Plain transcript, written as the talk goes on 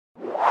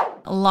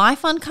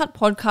Life Uncut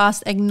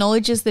podcast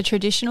acknowledges the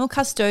traditional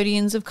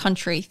custodians of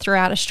country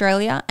throughout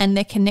Australia and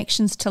their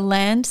connections to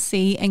land,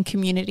 sea and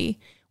community.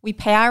 We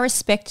pay our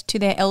respect to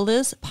their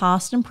elders,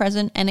 past and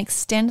present, and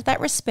extend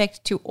that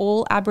respect to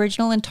all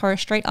Aboriginal and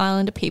Torres Strait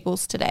Islander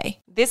peoples today.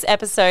 This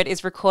episode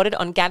is recorded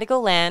on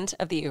Gadigal land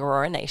of the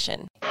Eora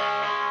Nation.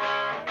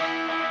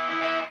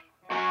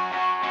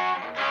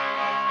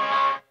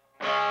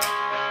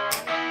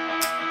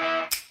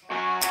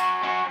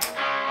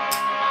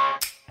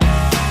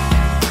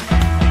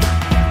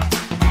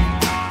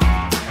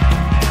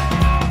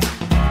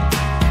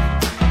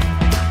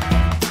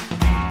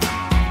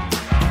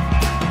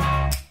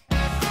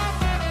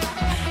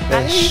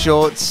 They're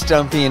short,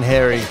 stumpy and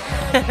hairy.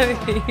 How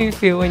do you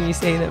feel when you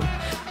see them?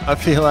 I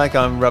feel like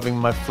I'm rubbing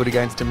my foot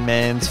against a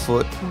man's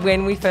foot.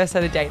 When we first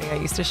started dating, I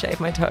used to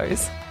shave my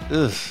toes,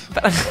 Ugh.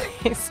 but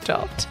I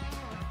stopped.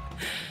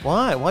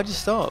 Why? Why'd you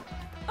stop?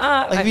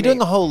 Like if you're doing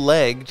the whole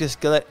leg, just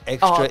get that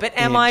extra but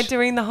am I inch.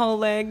 doing the whole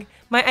leg?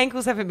 My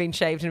ankles haven't been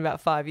shaved in about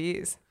 5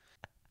 years.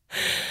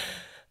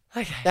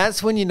 Okay.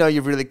 That's when you know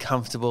you're really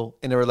comfortable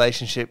in a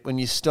relationship, when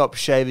you stop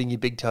shaving your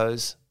big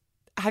toes.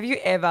 Have you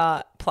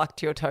ever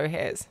plucked your toe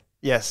hairs?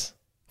 Yes.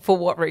 For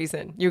what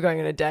reason? You were going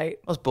on a date?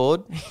 I was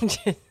bored.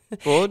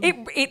 Bored?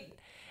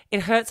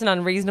 It hurts an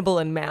unreasonable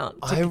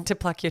amount to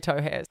pluck your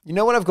toe hairs. You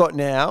know what I've got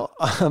now?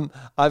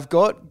 I've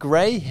got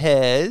grey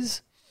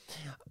hairs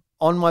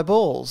on my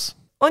balls.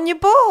 On your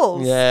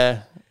balls?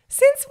 Yeah.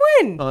 Since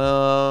when?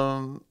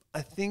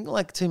 I think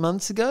like 2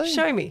 months ago.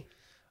 Show me.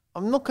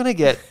 I'm not going to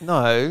get...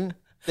 No,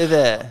 they're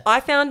there.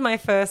 I found my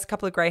first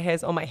couple of grey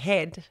hairs on my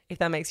head, if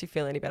that makes you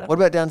feel any better. What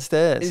about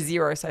downstairs?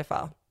 0 so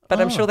far. But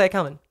I'm sure they're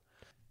coming.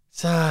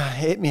 So it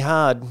hit me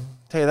hard.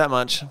 Tell you that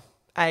much.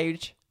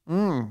 Age.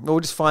 Or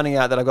just finding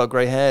out that I got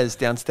grey hairs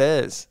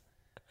downstairs.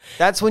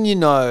 That's when you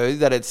know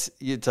that it's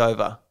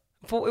over.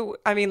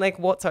 Like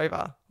what's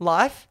over?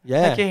 Life?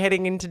 Yeah. Like you're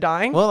heading into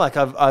dying? Well, like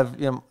I've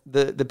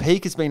the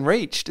peak has been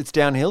reached. It's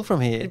downhill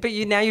from here. But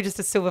now you're just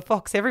a silver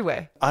fox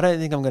everywhere. I don't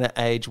think I'm going to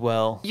age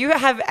well. You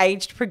have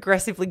aged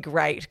progressively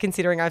great,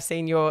 considering I've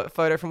seen your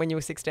photo from when you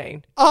were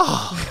 16.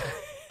 Oh,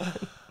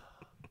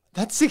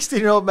 that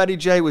 16-year-old Maddie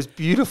J was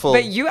beautiful.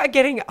 But you are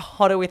getting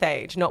hotter with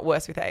age, not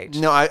worse with age.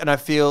 No, I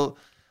feel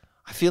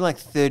like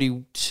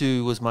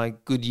 32 was my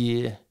good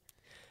year.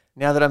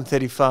 Now that I'm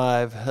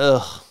 35,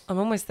 ugh. I'm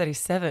almost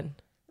 37.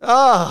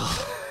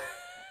 Oh,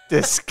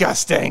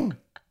 disgusting.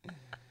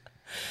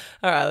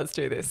 All right, let's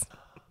do this.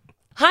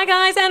 Hi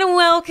guys, and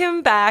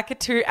welcome back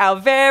to our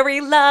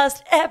very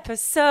last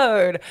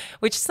episode,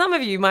 which some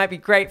of you might be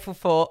grateful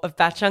for, of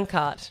Batch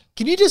Uncut.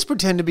 Can you just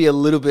pretend to be a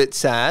little bit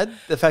sad,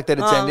 the fact that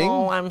it's ending?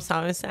 Oh, I'm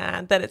so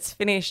sad that it's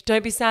finished.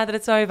 Don't be sad that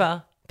it's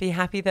over. Be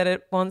happy that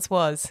it once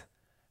was.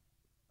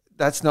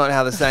 That's not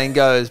how the saying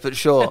goes, but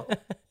sure.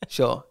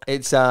 Sure.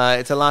 It's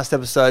a last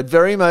episode.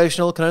 Very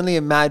emotional. Can only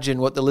imagine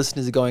what the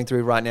listeners are going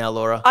through right now,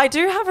 Laura. I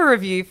do have a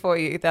review for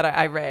you that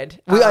I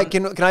read.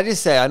 Can I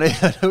just say, I know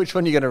which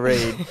one you're going to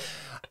read.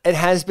 It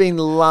has been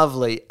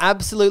lovely.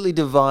 Absolutely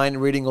divine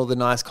reading all the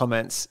nice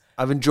comments.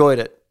 I've enjoyed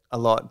it a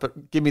lot,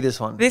 but give me this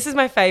one. This is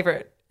my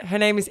favourite. Her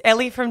name is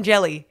Ellie from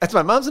Jelly. That's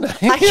my mum's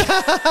name.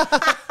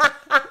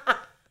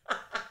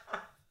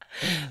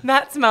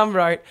 Matt's mum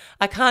wrote,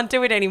 I can't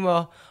do it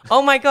anymore.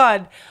 Oh my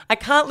God, I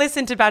can't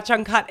listen to Batch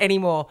Uncut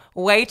anymore.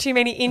 Way too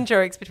many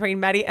in-jokes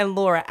between Maddie and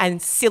Laura,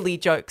 and silly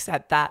jokes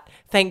at that.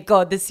 Thank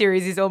God the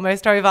series is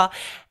almost over.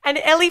 And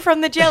Ellie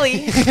from the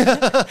Jelly,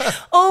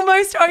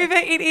 almost over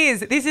it is.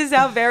 This is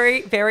our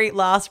very, very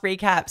last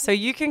recap. So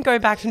you can go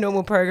back to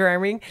normal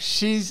programming.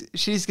 She's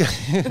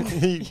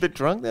a bit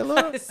drunk there,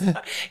 Laura?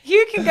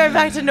 You can go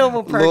back to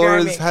normal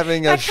programming. Laura's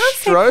having a I can't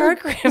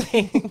stroke. say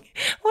programming.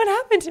 What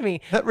happened to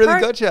me? That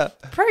really got you.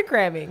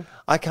 Programming.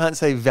 I can't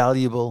say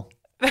valuable.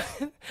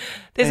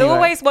 There's Anyway.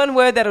 always one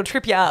word that'll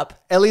trip you up.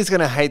 Ellie's going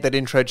to hate that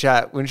intro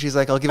chat when she's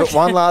like, I'll give it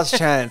one last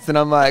chance. And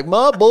I'm like,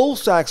 my ball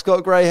sack's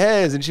got grey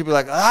hairs. And she'd be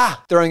like,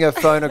 throwing her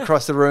phone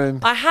across the room.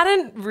 I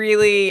hadn't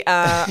really,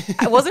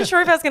 I wasn't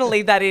sure if I was going to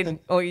leave that in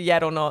or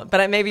not,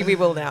 but maybe we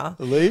will now.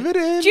 Leave it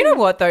in. Do you know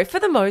what though? For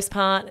the most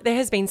part, there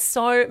has been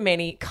so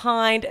many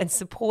kind and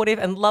supportive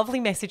and lovely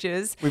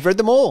messages. We've read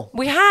them all.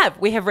 We have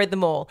read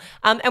them all.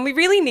 And we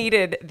really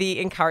needed the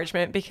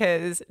encouragement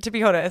because, to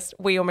be honest,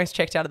 we almost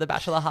checked out of The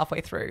Bachelor halfway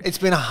through. It's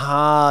been a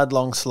hard,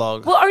 long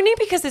slog. Well, only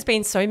because there's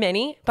been so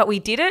many, but we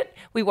did it.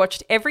 We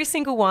watched every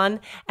single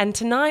one. And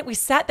tonight we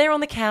sat there on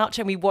the couch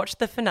and we watched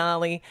the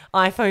finale,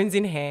 iPhones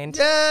in hand.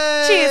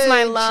 Yay! Cheers,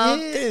 my love.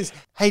 Cheers.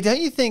 Hey, don't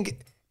you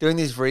think doing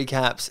these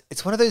recaps,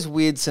 it's one of those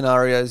weird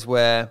scenarios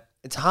where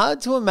it's hard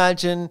to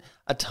imagine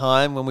a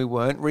time when we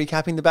weren't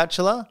recapping The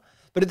Bachelor,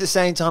 but at the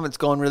same time, it's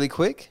gone really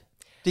quick.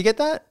 Do you get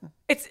that?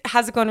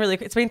 Has it gone really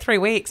quick? It's been 3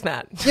 weeks,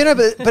 Matt.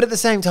 But at the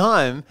same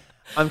time,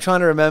 I'm trying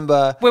to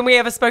remember When we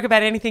ever spoke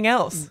about anything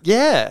else.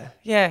 Yeah.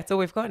 Yeah, it's all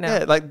we've got now.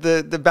 Yeah, like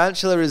the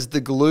Bachelor is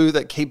the glue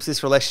that keeps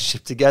this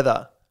relationship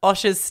together.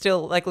 Osher's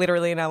still like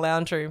literally in our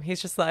lounge room.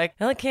 He's just like,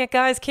 okay,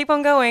 guys, keep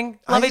on going.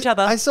 Love each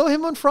other. I saw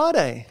him on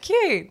Friday.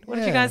 Cute. What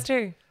did you guys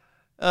do?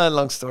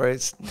 Long story.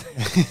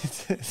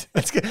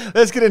 Let's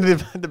get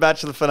into the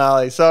Bachelor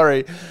finale.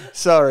 Sorry.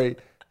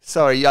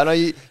 I know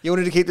you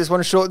wanted to keep this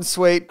one short and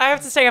sweet. I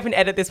have to stay up and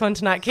edit this one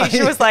tonight.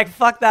 Keisha was like,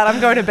 fuck that,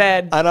 I'm going to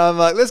bed. And I'm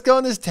like, let's go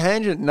on this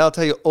tangent and I'll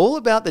tell you all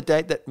about the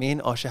date that me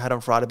and Osher had on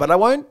Friday. But I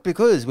won't,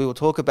 because we will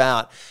talk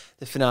about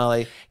the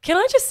finale. Can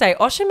I just say,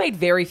 Osher made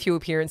very few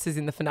appearances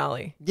in the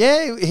finale.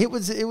 Yeah, it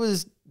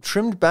was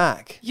trimmed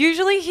back.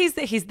 Usually he's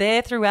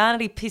there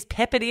throughout and he's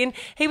peppered in.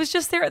 He was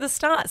just there at the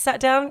start, sat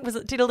down,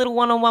 did a little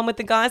one-on-one with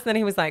the guys, and then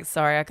he was like,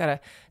 sorry, I got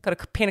a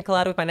pina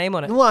colada with my name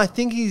on it. Well, I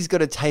think he's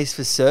got a taste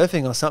for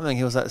surfing or something.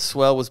 He was like,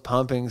 swell was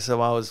pumping, so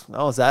I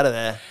was out of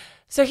there.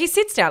 So he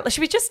sits down.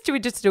 Should we just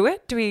do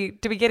it? Do we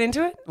get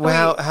into it?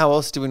 Well, how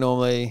else do we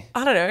normally?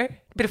 I don't know.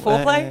 A bit of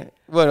foreplay?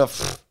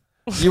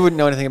 You wouldn't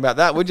know anything about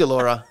that, would you,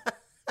 Laura?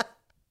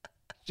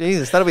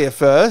 Jesus, that'll be a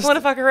first. Want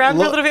to fuck around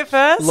for a little bit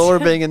first? Laura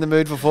being in the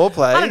mood for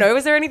foreplay. I don't know.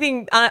 Was there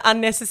anything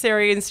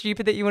unnecessary and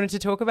stupid that you wanted to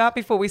talk about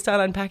before we start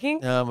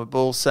unpacking? A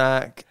ball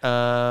sack.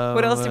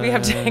 What else do we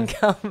have to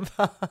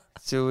uncover?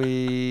 Do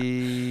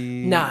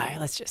we? No,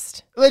 let's just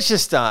start. Let's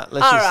just start. All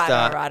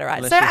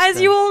right. So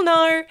as you all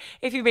know,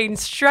 if you've been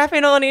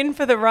strapping on in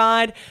for the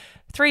ride,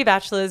 3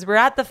 bachelors, we're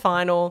at the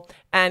final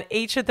and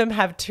each of them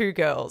have 2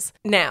 girls.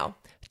 Now,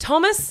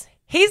 Thomas,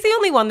 he's the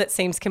only one that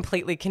seems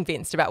completely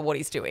convinced about what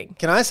he's doing.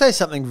 Can I say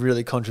something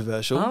really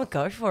controversial? Oh,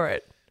 go for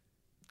it.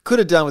 Could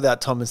have done without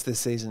Thomas this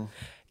season.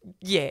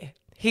 Yeah.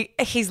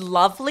 He's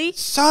lovely.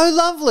 So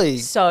lovely.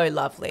 So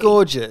lovely.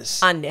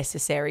 Gorgeous.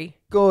 Unnecessary.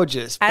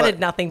 Gorgeous. Added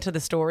nothing to the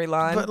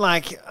storyline. But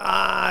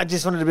I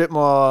just wanted a bit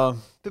more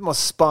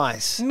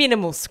spice.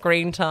 Minimal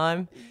screen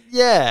time.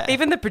 Yeah.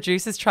 Even the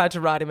producers tried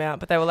to write him out,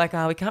 but they were like,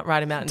 we can't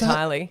write him out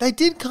entirely. They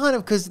did kind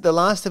of, because the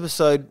last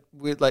episode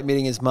with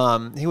meeting his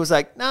mum, he was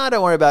like, nah,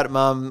 don't worry about it,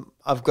 mum.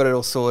 I've got it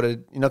all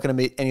sorted. You're not going to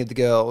meet any of the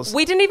girls.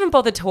 We didn't even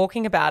bother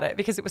talking about it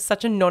because it was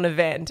such a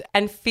non-event.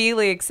 And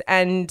Felix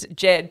and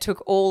Jed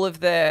took all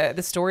of the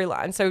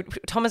storyline. So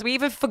Thomas, we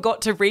even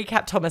forgot to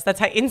recap Thomas. That's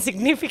how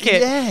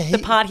insignificant the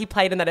part he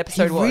played in that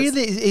episode was.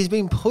 He's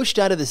been pushed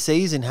out of the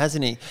season,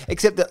 hasn't he?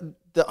 Except that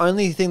the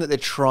only thing that they're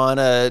trying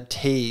to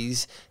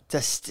tease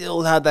to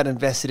still have that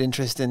invested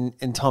interest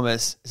in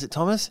Thomas. Is it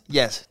Thomas?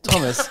 Yes,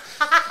 Thomas.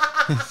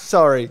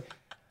 Sorry.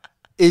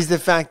 Is the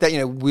fact that,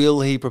 will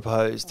he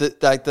propose?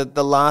 That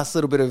the last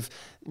little bit of,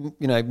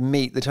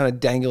 meat they're trying to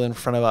dangle in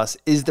front of us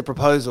is the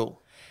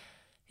proposal.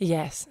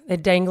 Yes, they're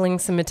dangling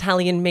some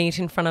Italian meat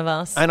in front of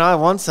us. And I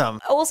want some.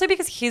 Also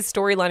because his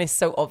storyline is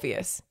so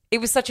obvious. It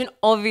was such an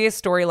obvious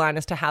storyline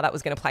as to how that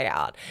was going to play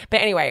out.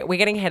 But anyway, we're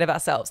getting ahead of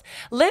ourselves.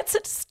 Let's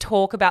just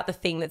talk about the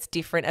thing that's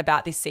different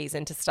about this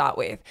season to start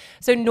with.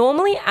 So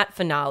normally at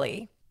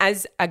finale,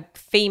 as a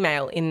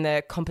female in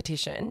the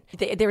competition,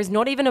 there is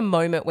not even a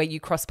moment where you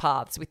cross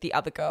paths with the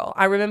other girl.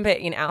 I remember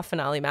in our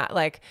finale, Matt,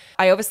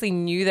 I obviously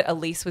knew that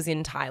Elise was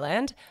in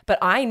Thailand, but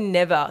I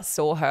never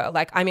saw her.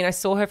 I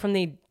saw her from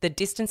the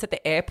distance at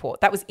the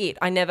airport. That was it.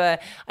 I never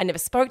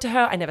spoke to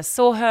her. I never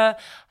saw her.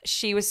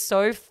 She was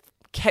so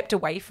kept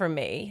away from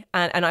me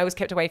and I was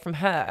kept away from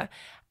her.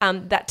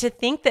 That to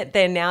think that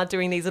they're now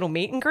doing these little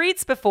meet and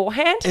greets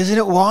beforehand. Isn't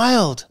it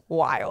wild?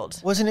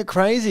 Wild. Wasn't it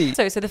crazy?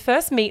 So the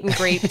first meet and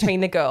greet between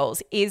the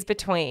girls is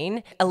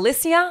between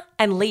Alicia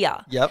and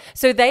Leah. Yep.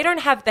 So they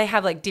have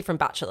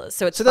different bachelors.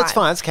 So that's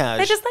fine. It's casual.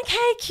 They're just like,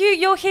 hey, cute,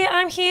 you're here,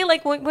 I'm here.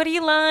 What do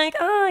you like?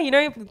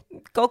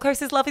 Gold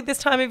Coast is lovely this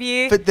time of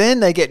year. But then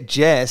they get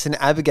Jess and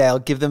Abigail,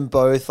 give them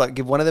both,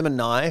 give one of them a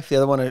knife, the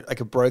other one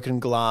a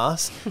broken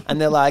glass. And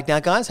they're like, now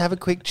guys, have a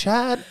quick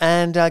chat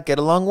and get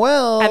along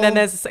well. And then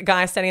there's a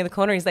guy standing in the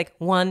corner. He's like,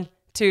 1,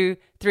 2,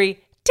 3,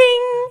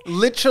 ding.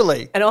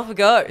 Literally. And off it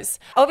goes.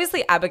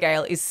 Obviously,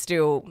 Abigail is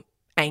still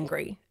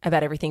angry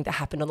about everything that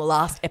happened on the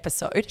last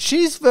episode.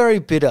 She's very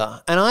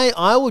bitter. And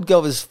I would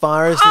go as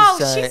far as to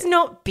say... she's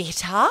not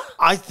bitter.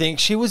 I think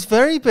she was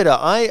very bitter.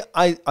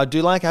 I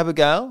do like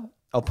Abigail.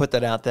 I'll put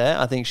that out there.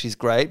 I think she's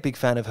great. Big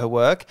fan of her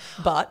work.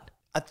 But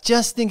I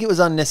just think it was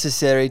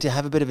unnecessary to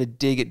have a bit of a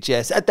dig at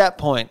Jess. At that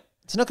point,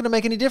 it's not going to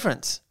make any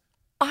difference.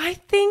 I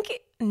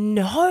think...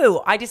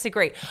 No, I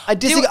disagree. I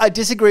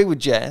disagree with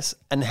Jess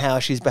and how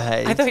she's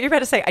behaved. I thought you were about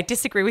to say, I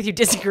disagree with you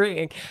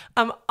disagreeing.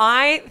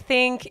 I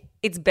think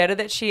it's better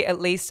that she at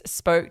least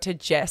spoke to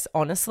Jess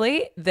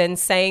honestly than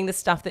saying the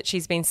stuff that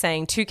she's been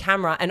saying to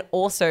camera and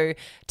also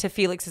to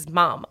Felix's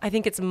mum. I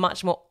think it's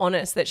much more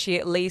honest that she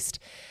at least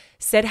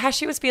said how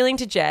she was feeling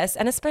to Jess,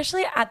 and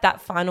especially at that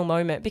final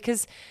moment,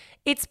 because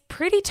it's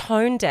pretty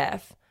tone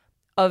deaf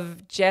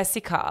of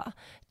Jessica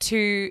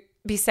to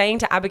be saying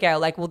to Abigail,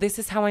 well, this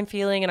is how I'm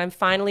feeling and I'm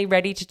finally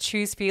ready to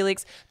choose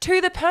Felix, to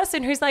the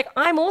person who's like,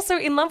 I'm also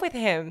in love with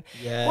him.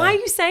 Yeah. Why are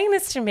you saying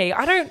this to me?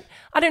 I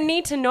don't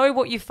need to know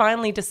what you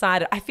finally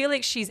decided. I feel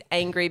like she's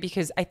angry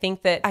because I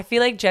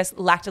feel like Jess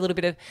lacked a little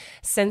bit of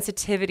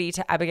sensitivity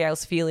to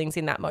Abigail's feelings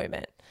in that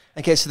moment.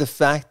 Okay, so the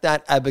fact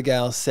that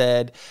Abigail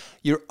said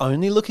you're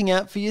only looking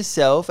out for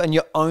yourself and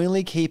you're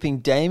only keeping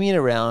Damien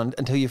around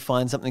until you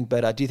find something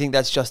better, do you think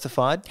that's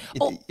justified?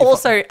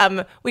 Also,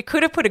 we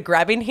could have put a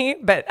grab in here,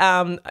 but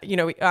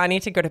I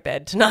need to go to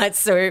bed tonight,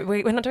 so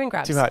we're not doing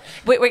grabs. Too hard.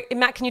 Wait,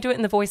 Matt, can you do it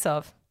in the voice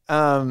of?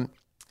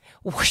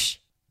 Whoosh.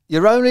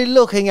 You're only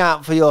looking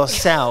out for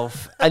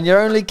yourself and you're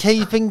only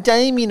keeping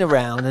Damien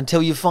around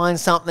until you find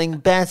something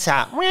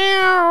better.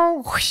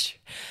 Whoosh.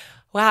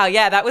 Wow,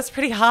 yeah, that was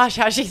pretty harsh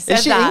how she said that.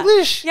 Is she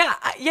English?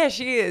 Yeah,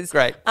 she is.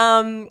 Great.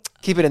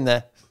 Keep it in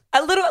there.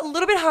 A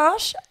little bit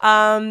harsh,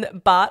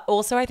 but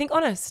also I think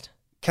honest.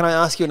 Can I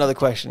ask you another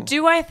question?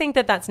 Do I think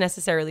that that's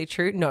necessarily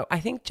true? No, I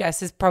think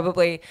Jess is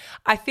probably,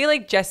 I feel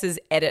like Jess's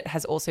edit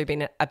has also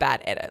been a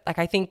bad edit. Like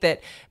I think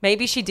that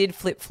maybe she did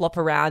flip-flop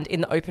around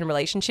in the open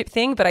relationship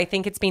thing, but I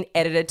think it's been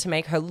edited to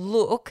make her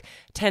look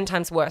 10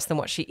 times worse than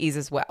what she is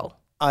as well.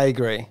 I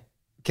agree.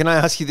 Can I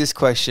ask you this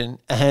question?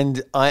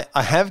 And I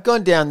have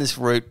gone down this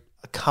route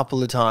a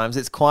couple of times.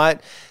 It's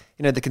quite,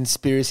 the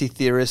conspiracy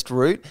theorist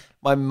route.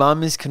 My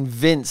mum is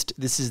convinced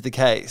this is the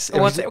case.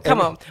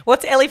 Come on.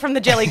 What's Ellie from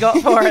the Jelly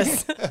got for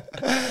us?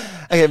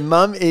 Okay,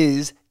 mum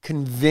is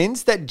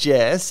convinced that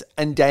Jess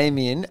and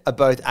Damien are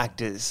both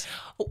actors.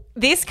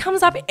 This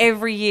comes up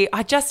every year.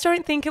 I just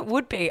don't think it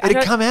would be.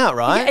 It'd come out,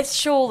 right? Yeah, it's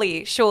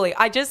surely.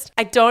 I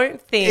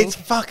don't think. It's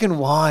fucking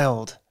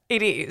wild.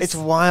 It is. It's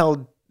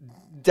wild.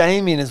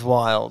 Damien is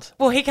wild.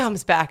 Well, he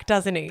comes back,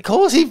 doesn't he? Of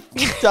course he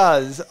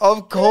does.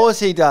 Of course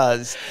he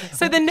does.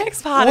 So the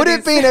next part Would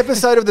it be an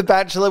episode of The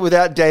Bachelor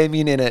without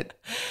Damien in it?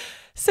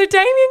 So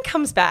Damien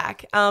comes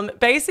back.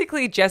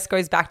 Basically, Jess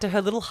goes back to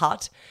her little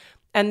hut.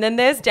 And then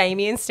there's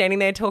Damien standing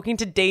there talking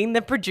to Dean,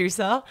 the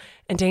producer.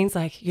 And Dean's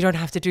like, you don't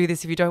have to do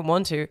this if you don't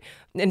want to.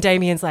 And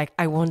Damien's like,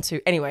 I want to.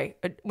 Anyway,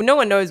 no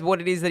one knows what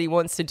it is that he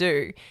wants to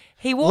do.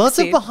 He walks Lots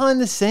in. of behind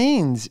the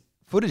scenes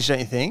footage, don't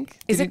you think?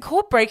 Is it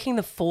called breaking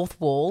the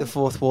fourth wall? The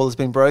fourth wall has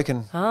been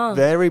broken. Oh.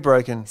 Very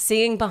broken.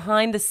 Seeing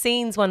behind the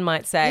scenes, one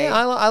might say. Yeah,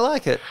 I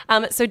like it.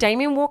 So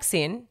Damien walks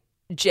in.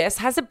 Jess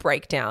has a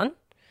breakdown.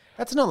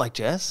 That's not like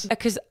Jess.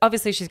 Because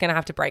obviously she's going to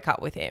have to break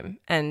up with him.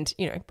 And,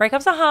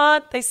 breakups are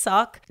hard. They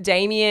suck.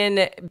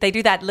 Damien, they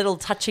do that little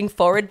touching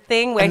forward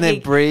thing where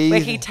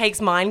he takes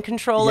mind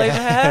control over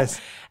her.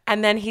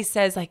 And then he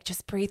says,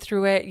 just breathe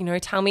through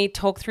it.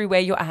 Talk through where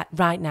you're at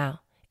right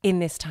now in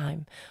this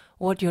time.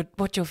 What you're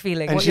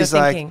feeling, and what you're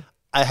thinking. Like,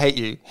 I hate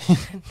you.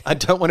 I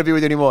don't want to be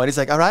with you anymore. And he's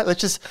like, all right, let's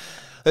just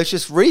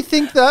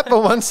rethink that for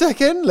 1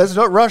 second. Let's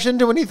not rush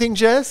into anything,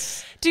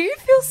 Jess. Do you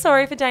feel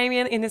sorry for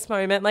Damien in this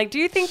moment? Do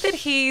you think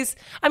that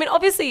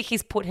obviously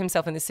he's put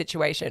himself in this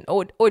situation,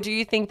 or do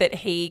you think that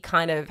he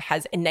kind of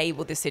has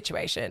enabled this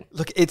situation?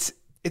 Look, it's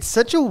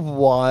such a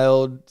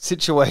wild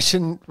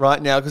situation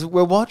right now because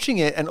we're watching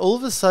it and all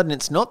of a sudden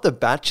it's not The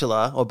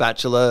Bachelor or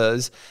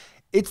Bachelors.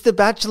 It's The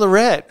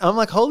Bachelorette. I'm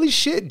like, holy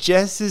shit,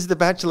 Jess is The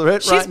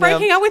Bachelorette right now. She's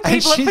breaking up with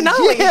people at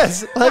finale.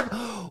 Yes.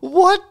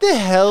 What the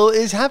hell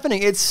is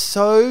happening? It's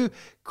so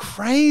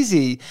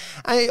crazy.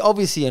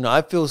 Obviously,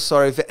 I feel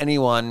sorry for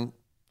anyone,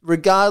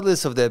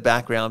 regardless of their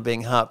background,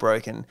 being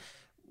heartbroken,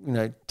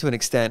 to an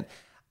extent.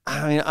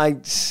 I mean,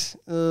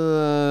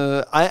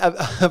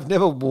 I've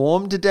never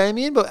warmed to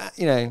Damien, but,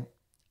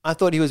 I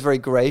thought he was very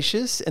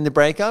gracious in the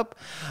breakup.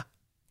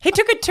 He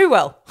took it too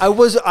well. I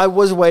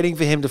was waiting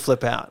for him to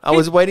flip out. I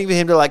was waiting for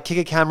him to kick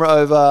a camera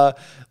over,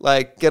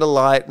 get a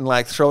light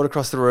and throw it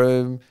across the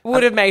room.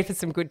 Would have made for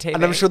some good TV.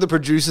 And I'm sure the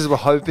producers were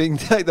hoping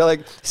they're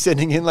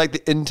sending in the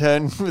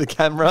intern with a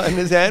camera in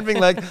his hand, being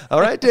like,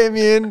 "All right,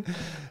 Damien,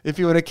 if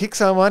you want to kick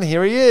someone,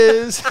 here he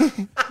is."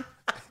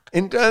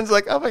 Intern's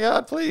like, "Oh my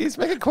God, please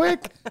make it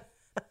quick."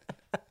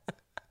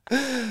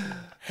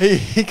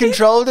 He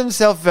controlled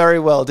himself very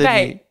well,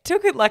 didn't he?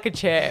 Took it like a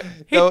champ.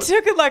 Took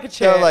it like a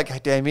champ. They were like, "Hey,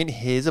 Damien,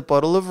 here's a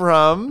bottle of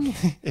rum.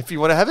 If you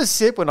want to have a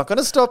sip, we're not going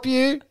to stop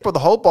you. For the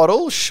whole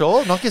bottle,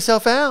 sure, knock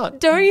yourself out."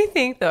 Don't you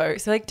think, though?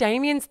 So,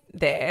 Damien's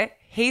there.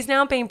 He's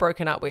now being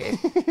broken up with.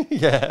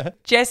 Yeah.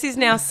 Jess is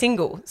now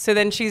single. So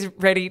then she's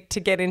ready to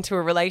get into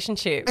a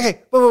relationship.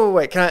 Okay,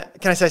 wait. Can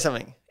I say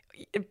something?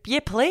 Yeah,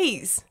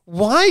 please.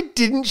 Why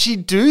didn't she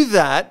do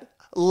that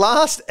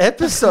last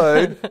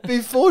episode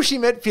before she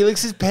met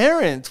Felix's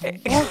parents?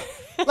 What?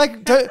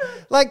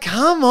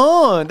 Come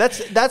on.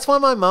 That's why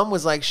my mum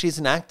was like, she's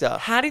an actor.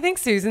 How do you think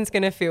Susan's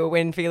going to feel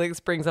when Felix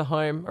brings her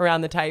home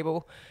around the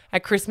table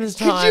at Christmas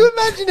time? Could you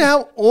imagine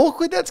how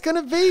awkward that's going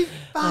to be?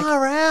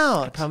 Far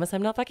out. I promise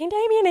I'm not fucking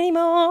Damien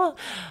anymore.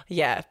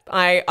 Yeah,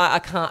 I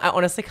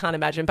honestly can't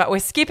imagine. But we're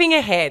skipping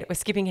ahead.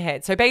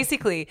 So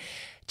basically,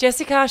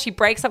 Jessica, she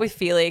breaks up with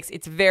Felix.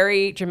 It's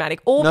very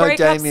dramatic. Damien.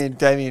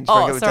 She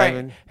broke up with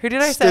Damien. Who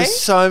did I say? There's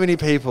so many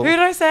people. Who did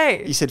I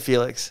say? You said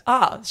Felix.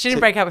 Oh, she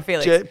didn't break up with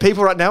Felix.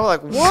 People right now are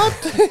like,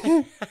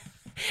 what?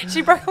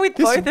 She broke up with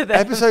both of them. This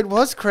episode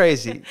was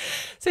crazy.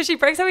 So she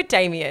breaks up with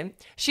Damien.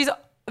 She's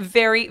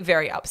very,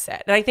 very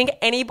upset. And I think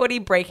anybody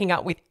breaking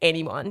up with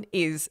anyone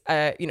is,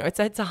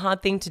 it's a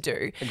hard thing to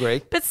do.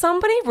 Agree. But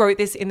somebody wrote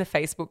this in the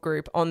Facebook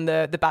group on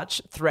the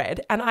Batch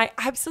thread, and I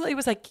absolutely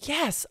was like,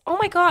 yes, oh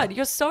my God,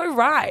 you're so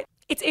right.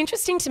 It's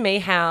interesting to me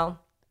how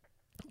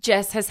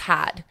Jess has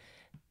had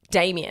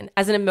Damien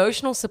as an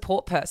emotional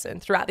support person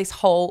throughout this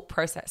whole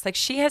process. Like,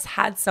 she has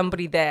had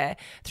somebody there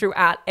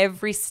throughout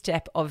every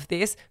step of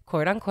this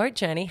quote unquote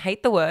journey.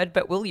 Hate the word,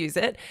 but we'll use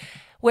it.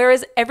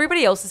 Whereas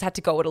everybody else has had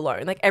to go it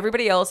alone. Like,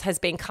 everybody else has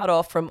been cut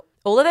off from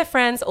all of their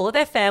friends, all of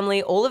their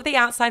family, all of the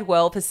outside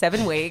world for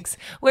 7 weeks.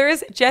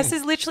 Whereas Jess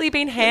has literally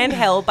been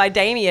handheld by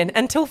Damien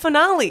until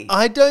finale.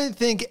 I don't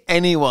think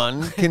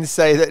anyone can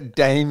say that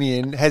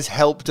Damien has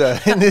helped her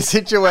in this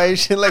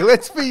situation. Like,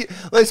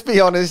 let's be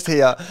honest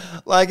here.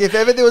 Like, if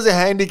ever there was a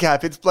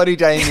handicap, it's bloody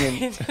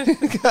Damien.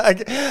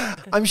 Like,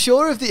 I'm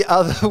sure if the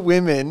other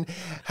women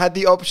had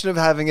the option of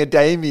having a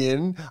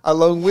Damien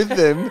along with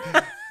them,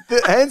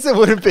 the answer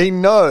would have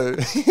been no.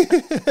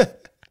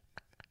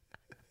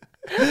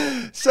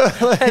 So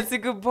that's a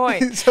good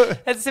point. So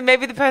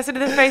maybe the person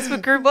in the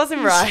Facebook group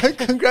wasn't right. So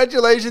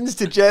congratulations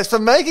to Jess for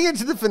making it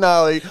to the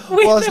finale.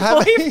 With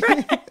a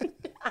boyfriend.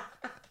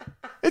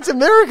 It's a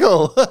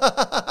miracle.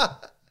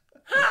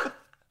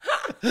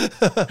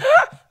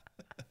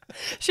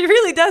 She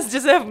really does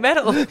deserve a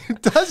medal.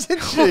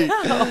 Doesn't she?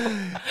 Wow.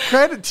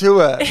 Credit to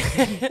her.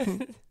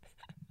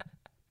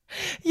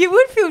 You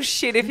would feel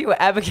shit if you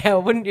were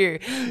Abigail, wouldn't you?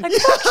 Like,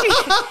 fuck you.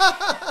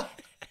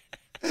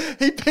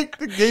 He picked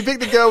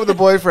the girl with the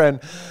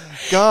boyfriend.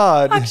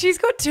 God. Fuck, she's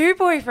got 2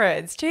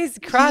 boyfriends. Jesus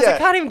Christ, I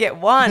can't even get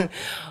one.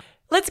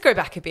 Let's go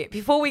back a bit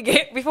before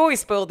we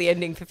spoil the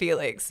ending for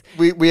Felix.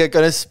 We are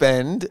going to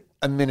spend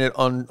a minute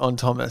on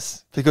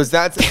Thomas because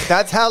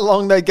that's how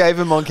long they gave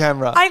him on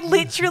camera. I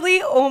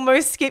literally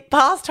almost skipped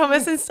past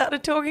Thomas and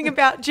started talking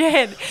about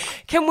Jen.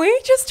 Can we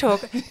just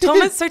talk?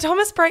 So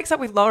Thomas breaks up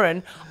with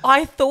Lauren.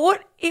 I thought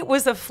it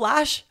was a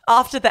flash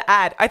after the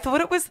ad. I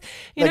thought it was,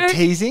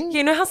 teasing?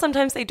 You know how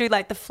sometimes they do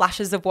like the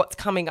flashes of what's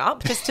coming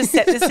up just to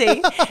set the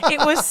scene? It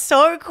was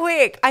so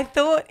quick. I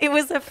thought it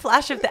was a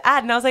flash of the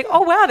ad and I was like,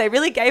 oh wow, they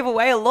really gave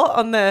away a lot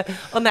on the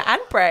ad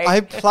break.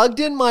 I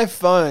plugged in my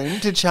phone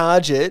to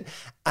charge it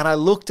and I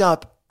looked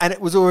up and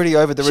it was already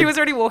over. She was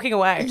already walking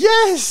away.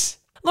 Yes.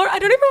 Laura, I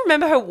don't even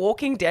remember her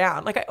walking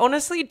down. Like, I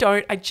honestly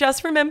don't. I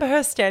just remember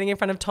her standing in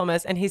front of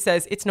Thomas and he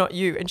says, it's not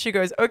you. And she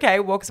goes, okay,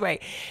 walks away.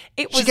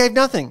 She gave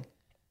nothing.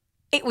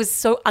 It was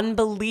so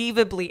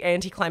unbelievably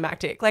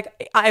anticlimactic.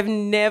 Like, I've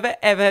never,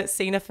 ever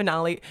seen a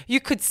finale.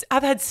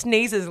 I've had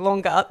sneezes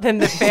longer than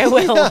the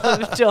farewell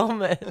of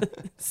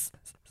Thomas.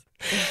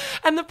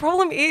 And the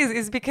problem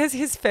is because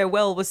his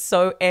farewell was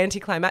so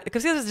anticlimactic,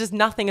 because there was just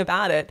nothing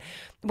about it.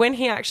 When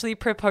he actually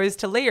proposed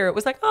to Leah, it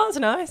was like, oh, that's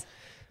nice.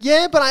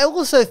 Yeah, but I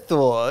also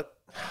thought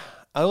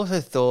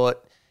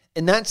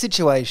in that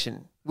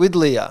situation with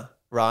Leah,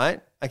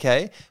 right?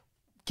 Okay.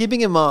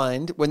 Keeping in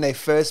mind when they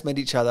first met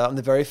each other on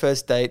the very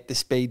first date, the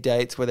speed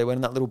dates where they went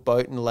on that little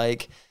boat in the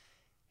lake,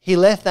 he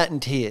left that in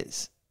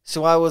tears.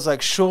 So I was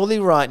like, surely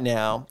right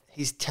now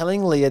he's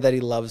telling Leah that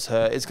he loves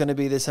her. It's going to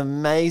be this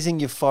amazing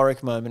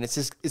euphoric moment.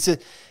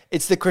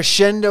 It's the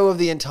crescendo of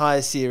the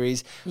entire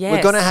series. Yes.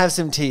 We're going to have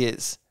some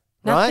tears.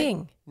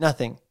 Nothing.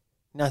 Right?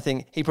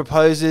 Nothing. He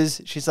proposes.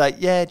 She's like,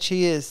 yeah,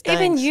 cheers.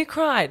 Thanks. Even you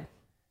cried.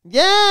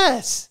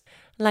 Yes.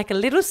 Like a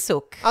little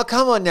sook. Oh,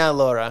 come on now,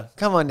 Laura.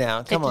 Come on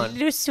now. Come on.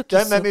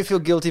 Don't make me feel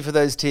guilty for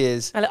those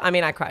tears. I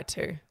mean, I cried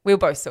too. We were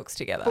both sooks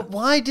together. But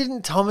why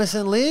didn't Thomas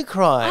and Leah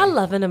cry? I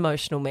love an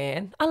emotional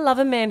man. I love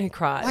a man who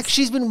cries. Like,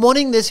 she's been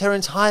wanting this her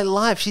entire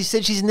life. She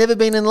said she's never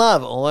been in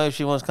love, although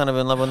she was kind of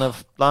in love on the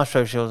last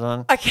show she was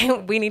on. Okay,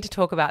 we need to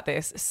talk about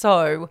this.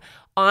 So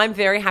I'm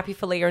very happy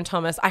for Leah and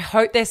Thomas. I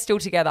hope they're still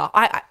together.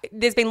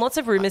 There's been lots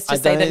of rumors to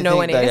say that no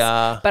one is.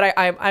 But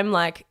I'm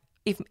like,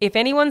 if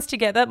anyone's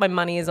together, my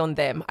money is on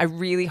them. I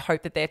really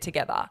hope that they're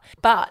together.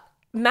 But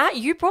Matt,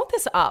 you brought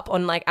this up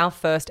on like our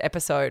first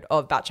episode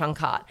of Batch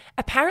Uncut.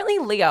 Apparently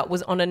Leah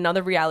was on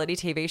another reality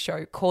TV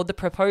show called The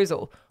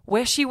Proposal,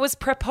 where she was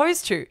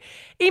proposed to.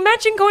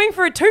 Imagine going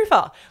for a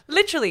twofer.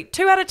 Literally,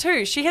 2 out of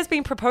 2. She has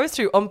been proposed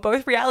to on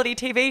both reality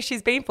TV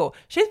she's been for.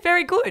 She's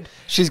very good.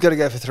 She's got to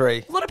go for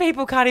 3. A lot of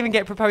people can't even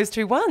get proposed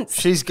to once.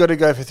 She's got to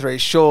go for 3,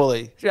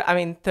 surely. I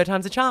mean, 3rd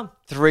time's a charm.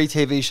 3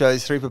 TV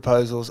shows, 3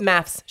 proposals.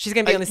 Maths. She's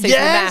going to be on the season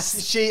of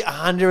Maths. She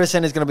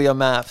 100% is going to be on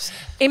Maths.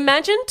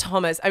 Imagine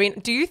Thomas. I mean,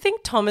 do you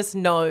think Thomas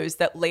knows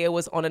that Leah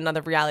was on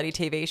another reality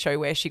TV show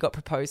where she got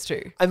proposed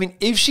to? I mean,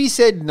 if she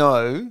said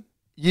no,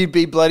 you'd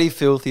be bloody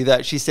filthy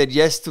that she said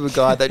yes to a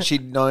guy that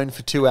she'd known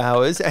for 2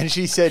 hours and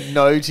she said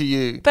no to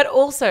you. But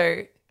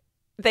also,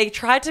 they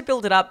tried to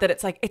build it up that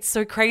it's like, it's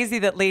so crazy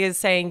that Leah's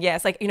saying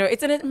yes. Like, you know,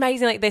 it's an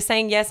amazing, like they're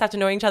saying yes after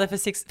knowing each other for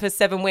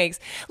 7 weeks.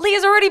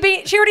 Leah's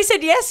she already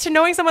said yes to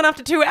knowing someone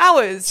after 2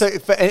 hours. So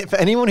for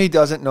anyone who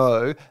doesn't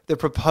know, The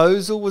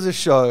Proposal was a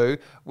show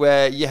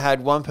where you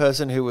had one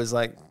person who was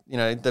like, you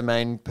know, the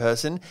main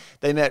person.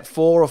 They met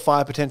 4 or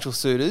 5 potential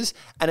suitors.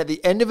 And at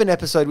the end of an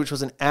episode, which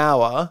was an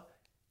hour,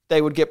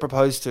 they would get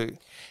proposed to.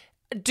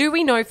 Do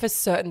we know for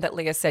certain that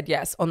Leah said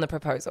yes on the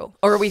proposal?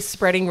 Or are we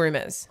spreading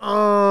rumours?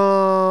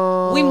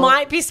 We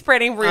might be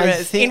spreading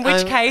rumours. In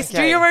which case,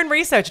 do your own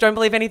research. Don't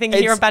believe anything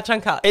here on Batch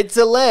Uncut. It's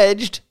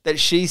alleged that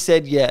she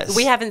said yes.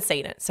 We haven't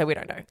seen it, so we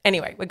don't know.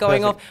 Anyway, we're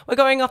going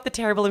off the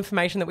terrible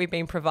information that we've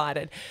been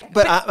provided.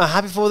 But I'm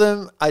happy for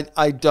them.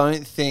 I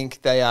don't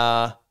think they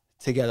are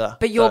together.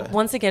 But you're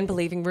once again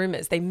believing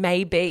rumours. They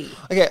may be.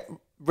 Okay.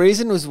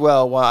 Reason as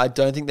well why I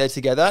don't think they're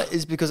together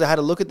is because I had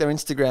a look at their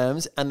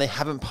Instagrams and they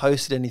haven't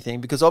posted anything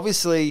because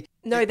obviously...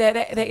 No, their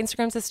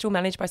Instagrams are still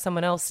managed by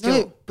someone else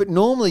still. No, but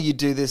normally you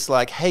do this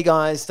like, hey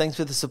guys, thanks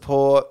for the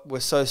support.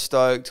 We're so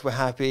stoked. We're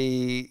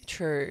happy.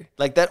 True.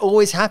 Like that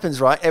always happens,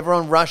 right?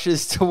 Everyone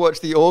rushes to watch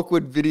the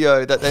awkward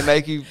video that they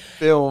make you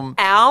film.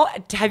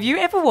 Have you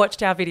ever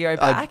watched our video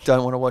back? I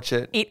don't want to watch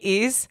it. It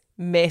is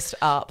messed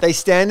up. They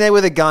stand there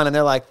with a gun and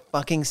they're like,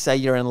 fucking say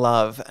you're in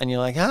love. And you're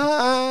like,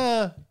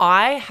 ah.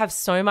 I have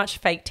so much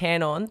fake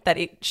tan on that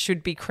it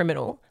should be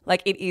criminal.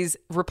 Like it is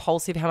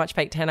repulsive how much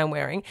fake tan I'm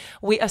wearing.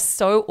 We are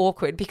so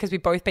awkward because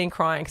we've both been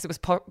crying because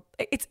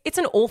it's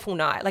an awful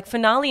night. Like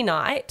finale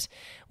night,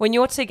 when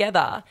you're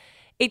together,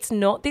 it's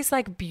not this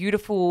like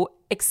beautiful,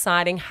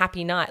 exciting,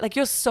 happy night. Like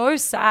you're so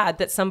sad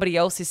that somebody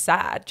else is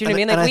sad. Do you know what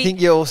I mean? Like I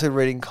think you're also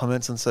reading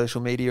comments on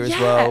social media as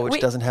well,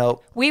 which doesn't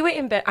help. We were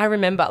in bed. I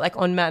remember like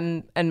on Matt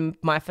and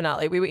my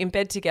finale, we were in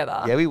bed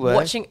together. Yeah, we were.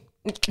 Watching...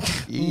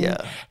 Yeah.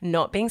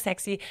 Not being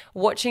sexy,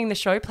 watching the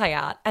show play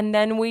out. And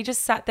then we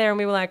just sat there and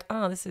we were like,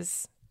 oh, this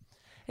is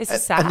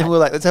sad. And then we're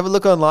like, let's have a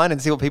look online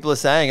and see what people are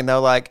saying. And they were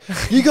like,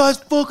 you guys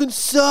fucking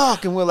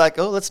suck. And we're like,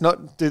 oh, let's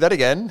not do that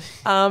again.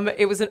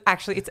 It was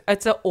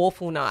it's an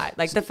awful night.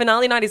 Like the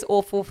finale night is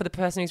awful for the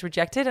person who's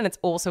rejected, and it's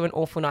also an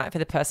awful night for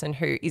the person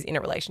who is in a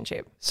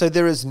relationship. So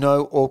there is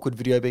no awkward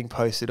video being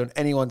posted on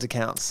anyone's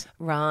accounts.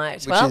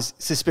 Right. Which is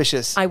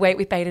suspicious. I wait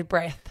with bated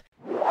breath.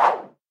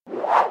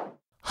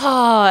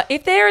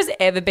 If there has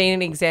ever been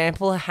an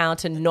example of how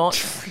to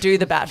not do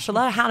The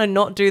Bachelor, how to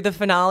not do the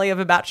finale of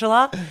a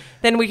Bachelor,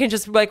 then we can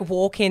just like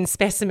walk in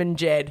specimen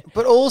Jed.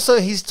 But also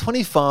he's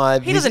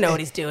 25. He doesn't know what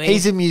he's doing.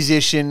 He's a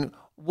musician.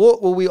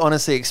 What were we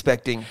honestly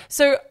expecting?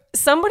 So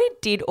somebody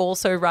did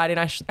also write in,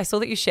 I saw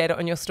that you shared it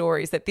on your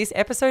stories, that this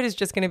episode is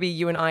just going to be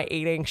you and I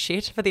eating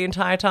shit for the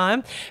entire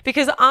time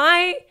because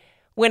I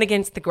went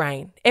against the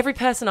grain. Every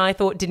person I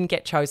thought didn't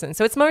get chosen.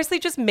 So it's mostly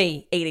just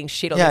me eating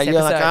shit on this episode. Yeah,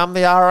 you're like, I'm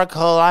the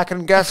oracle. I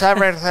can guess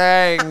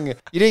everything.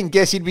 You didn't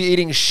guess you'd be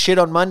eating shit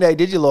on Monday,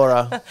 did you,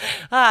 Laura?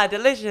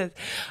 Delicious.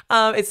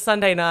 It's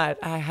Sunday night.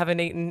 I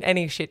haven't eaten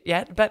any shit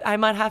yet, but I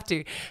might have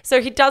to.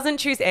 So he doesn't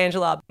choose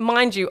Angela.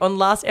 Mind you, on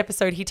last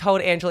episode, he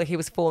told Angela he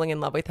was falling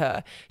in love with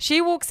her.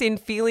 She walks in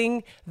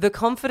feeling the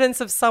confidence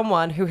of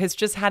someone who has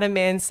just had a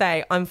man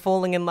say, I'm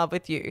falling in love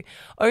with you,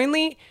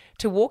 only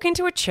to walk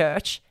into a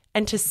church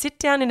and to sit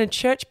down in a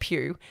church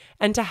pew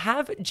and to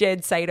have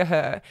Jed say to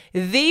her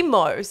the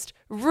most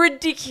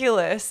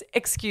ridiculous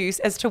excuse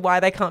as to why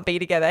they can't be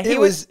together. It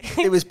was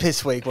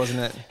piss week, wasn't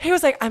it? He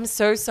was like, I'm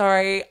so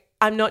sorry.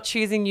 I'm not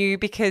choosing you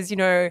because, you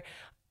know,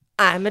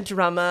 I'm a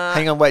drummer.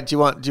 Hang on, wait. Do you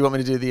want me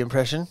to do the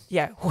impression?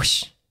 Yeah.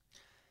 Whoosh.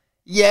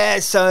 Yeah,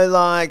 so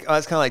like,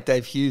 it's kind of like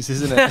Dave Hughes,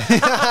 isn't it?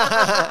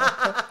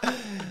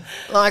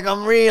 Like,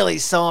 I'm really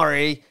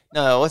sorry.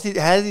 No, how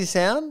does he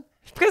sound?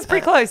 Because it's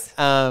pretty close.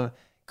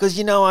 Because,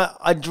 you know,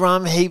 I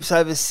drum heaps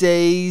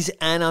overseas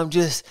and I'm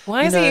just...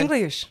 Why is he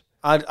English?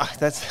 All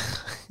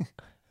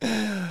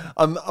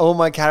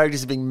my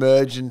characters are being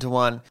merged into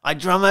one. I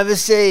drum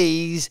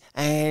overseas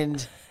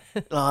and...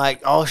 like,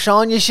 oh, show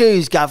on your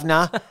shoes,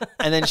 governor.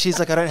 And then she's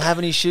like, I don't have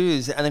any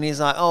shoes. And then he's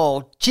like,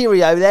 oh,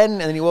 cheerio then. And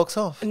then he walks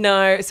off.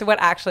 No. So what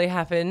actually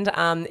happened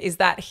is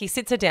that he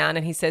sits her down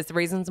and he says, the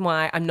reasons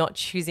why I'm not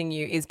choosing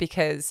you is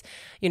because,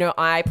 you know,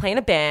 I play in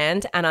a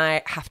band and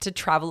I have to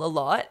travel a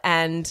lot.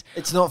 And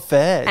it's not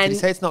fair. Did he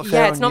say it's not fair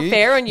on you? Yeah, it's not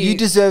fair on you. You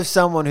deserve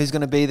someone who's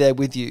going to be there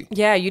with you.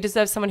 Yeah, you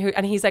deserve someone who,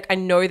 and he's like, I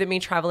know that me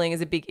traveling is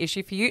a big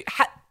issue for you.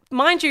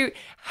 Mind you,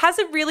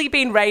 hasn't really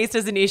been raised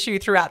as an issue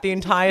throughout the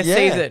entire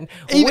season.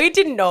 We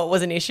didn't know it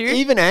was an issue.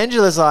 Even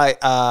Angela's like,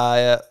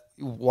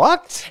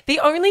 what? The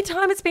only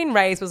time it's been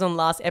raised was on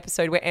last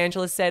episode where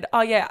Angela said,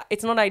 oh yeah,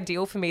 it's not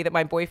ideal for me that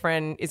my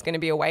boyfriend is going to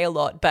be away a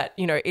lot, but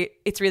you know,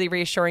 it's really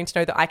reassuring to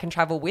know that I can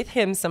travel with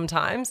him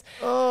sometimes.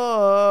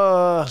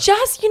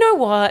 Just, you know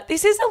what?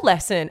 This is a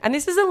lesson, and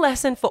this is a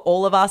lesson for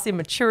all of us in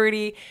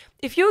maturity.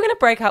 If you're going to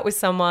break up with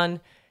someone,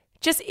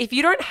 just if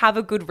you don't have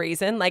a good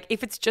reason, like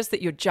if it's just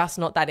that you're just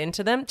not that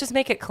into them, just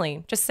make it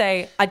clean. Just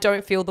say, I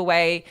don't feel the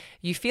way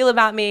you feel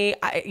about me.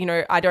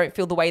 I don't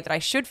feel the way that I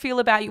should feel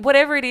about you.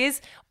 Whatever it is,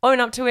 own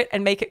up to it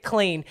and make it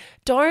clean.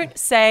 Don't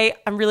say,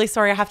 I'm really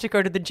sorry, I have to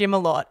go to the gym a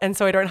lot and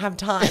so I don't have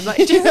time. Like,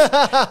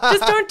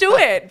 just don't do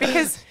it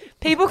because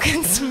people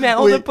can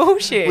smell the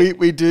bullshit.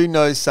 We do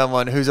know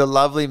someone who's a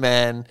lovely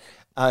man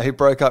who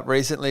broke up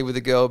recently with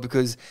a girl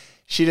because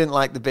she didn't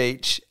like the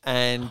beach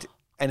and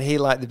he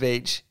liked the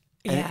beach.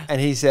 And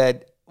he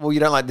said, well, you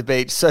don't like the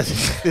beach, so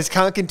this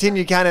can't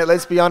continue, can it?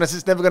 Let's be honest,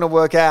 it's never going to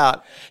work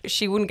out.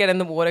 She wouldn't get in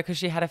the water because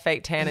she had a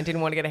fake tan and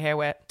didn't want to get her hair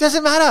wet.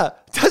 Doesn't matter.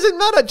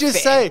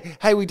 Just say,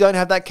 hey, we don't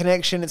have that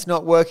connection. It's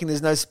not working.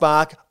 There's no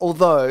spark.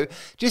 Although,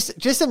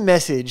 just a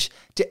message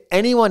to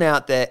anyone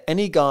out there,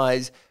 any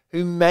guys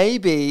who may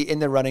be in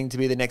the running to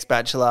be the next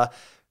Bachelor,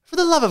 for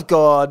the love of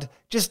God,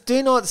 just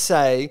do not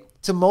say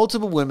to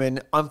multiple women,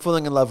 I'm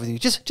falling in love with you.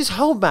 Just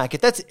hold back.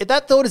 If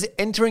that thought is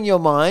entering your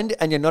mind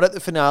and you're not at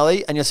the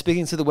finale and you're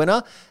speaking to the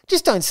winner,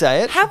 just don't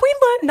say it. Have we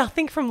learned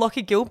nothing from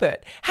Lockie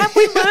Gilbert? Have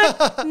we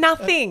learned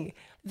nothing?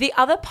 The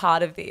other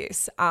part of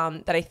this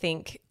that I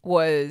think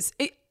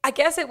I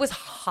guess it was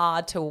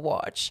hard to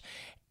watch,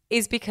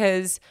 is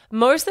because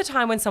most of the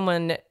time when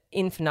someone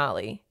in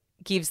finale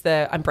gives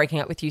the I'm breaking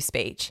up with you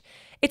speech,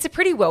 it's a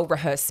pretty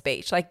well-rehearsed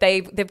speech. Like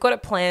they've got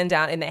it planned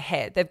out in their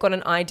head. They've got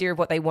an idea of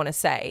what they want to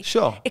say.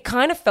 Sure. It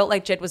kind of felt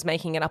like Jed was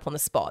making it up on the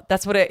spot.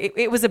 That's what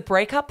it was, a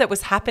breakup that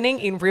was happening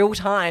in real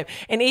time.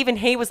 And even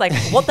he was like,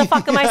 what the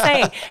fuck am I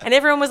saying? And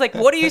everyone was like,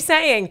 what are you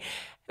saying?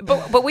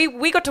 But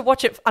we got to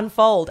watch it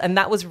unfold, and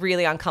that was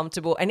really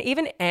uncomfortable. And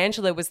even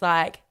Angela was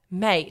like,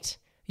 mate,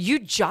 you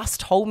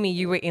just told me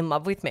you were in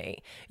love with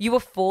me. You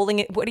were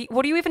falling. What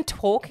are you even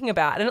talking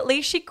about? And at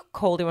least she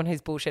called him on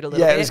his bullshit a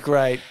little bit. Yeah, it was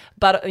great.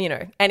 But,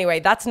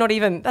 anyway, that's not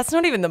even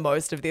the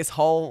most of this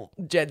whole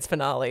Jed's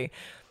finale.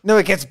 No,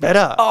 it gets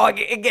better. Oh,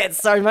 it gets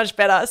so much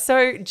better.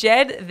 So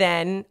Jed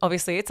then,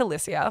 obviously, it's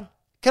Alicia.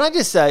 Can I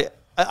just say,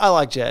 I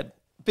like Jed.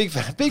 Big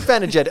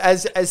fan of Jed.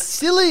 As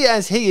silly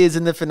as he is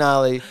in the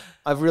finale,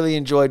 I've really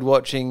enjoyed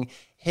watching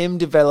him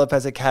develop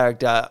as a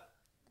character.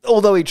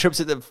 Although he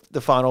trips at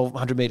the final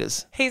 100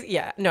 meters. We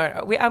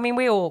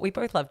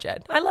both love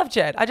Jed. I love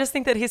Jed. I just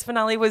think that his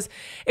finale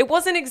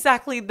wasn't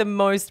exactly the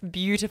most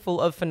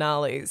beautiful of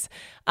finales.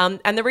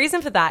 And the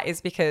reason for that is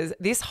because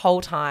this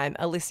whole time,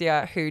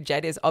 Alicia, who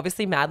Jed is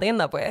obviously madly in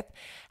love with,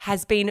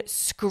 has been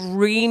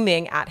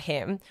screaming at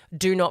him,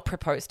 do not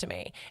propose to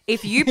me.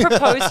 If you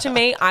propose to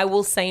me, I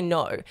will say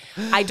no.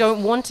 I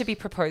don't want to be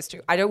proposed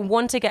to. I don't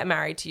want to get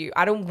married to you.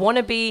 I don't want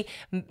to be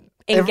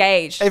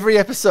engaged. Every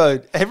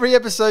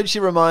episode she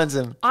reminds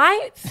him.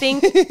 I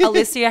think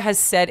Alicia has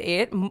said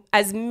it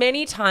as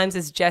many times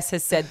as Jess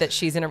has said that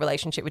she's in a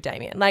relationship with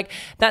Damien. Like,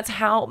 that's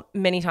how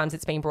many times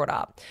it's been brought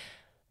up.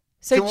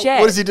 So Jed,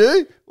 what does he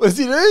do?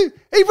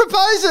 He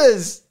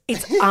proposes.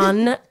 It's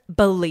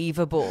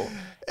unbelievable.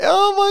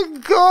 Oh my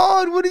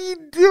God, what are you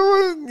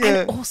doing? Yeah.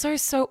 And also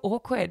so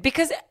awkward,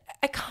 because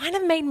it kind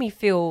of made me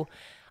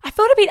I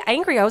felt a bit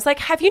angry. I was like,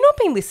 have you not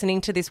been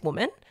listening to this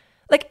woman?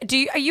 Like,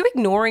 are you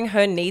ignoring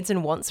her needs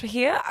and wants for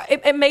here?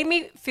 It made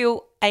me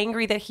feel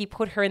angry that he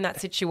put her in that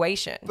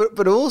situation.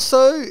 But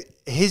also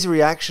his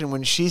reaction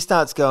when she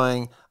starts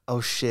going,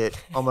 oh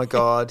shit, oh my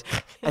God.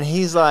 And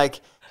he's like,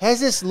 has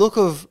this look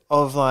of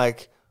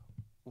like,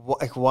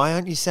 why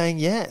aren't you saying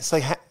yes?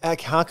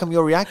 Like how come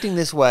you're reacting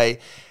this way?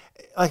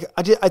 Like,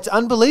 it's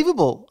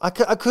unbelievable. I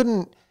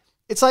couldn't,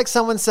 it's like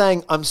someone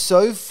saying, I'm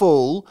so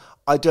full,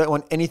 I don't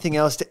want anything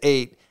else to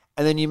eat.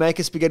 And then you make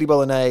a spaghetti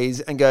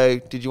bolognese and go,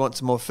 did you want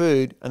some more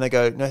food? And they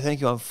go, no, thank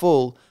you, I'm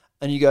full.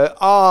 And you go,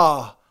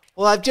 oh,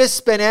 well, I've just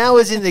spent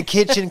hours in the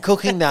kitchen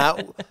cooking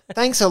that.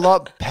 Thanks a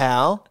lot,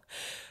 pal.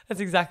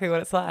 That's exactly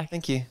what it's like.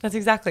 Thank you. That's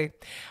exactly.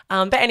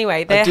 But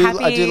anyway, they're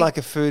happy. I do like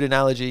a food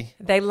analogy.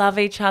 They love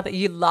each other.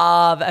 You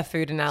love a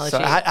food analogy. So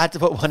I had to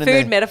put one in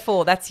there. Food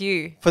metaphor, that's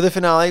you. For the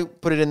finale,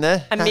 put it in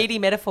there. A meaty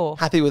metaphor.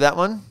 Happy with that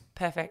one?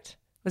 Perfect.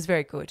 It was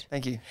very good.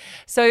 Thank you.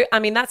 So, I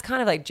mean, that's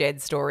kind of like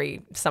Jed's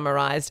story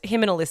summarized.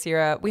 Him and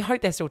Alicia, we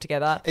hope they're still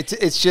together.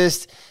 It's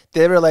just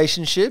their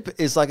relationship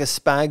is like a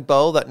spag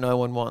bowl that no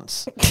one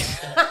wants.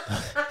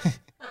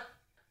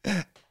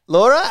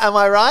 Laura, am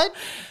I right?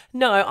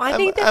 No, I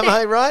think that am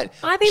I right?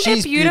 I think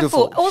She's they're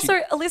beautiful. Also,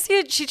 she,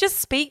 Alicia, she just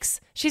speaks.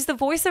 She's the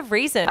voice of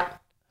reason.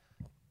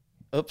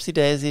 Oopsie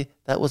daisy,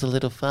 that was a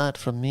little fart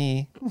from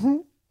me.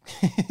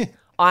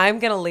 I'm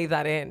going to leave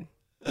that in.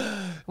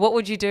 What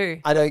would you do?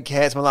 I don't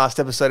care. It's my last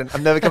episode and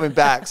I'm never coming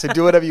back. So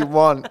do whatever you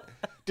want.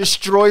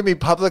 Destroy me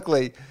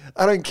publicly.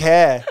 I don't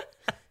care.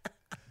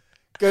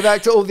 Go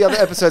back to all the other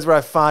episodes where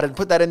I farted and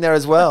put that in there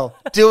as well.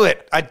 Do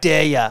it. I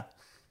dare ya.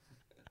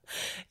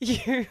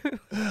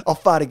 I'll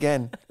fart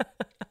again.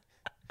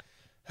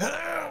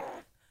 That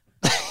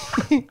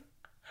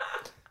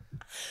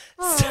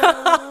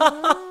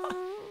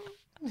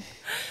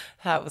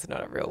was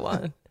not a real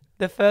one.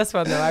 The first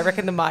one, though, I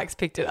reckon the mics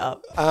picked it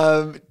up.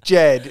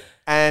 Jed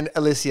and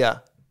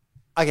Alicia.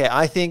 Okay,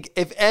 I think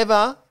if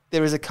ever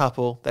there is a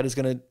couple that is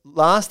going to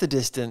last the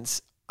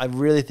distance, I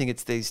really think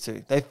it's these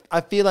two.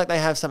 I feel like they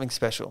have something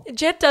special.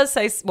 Jed does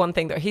say one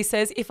thing, though. He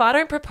says, if I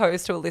don't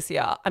propose to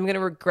Alicia, I'm going to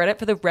regret it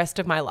for the rest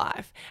of my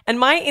life. And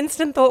my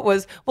instant thought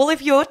was, well,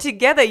 if you're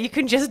together, you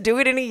can just do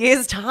it in a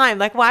year's time.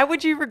 Like, why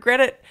would you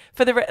regret it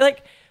for the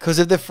like? Because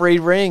of the free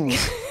ring.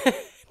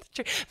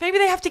 Maybe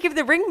they have to give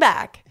the ring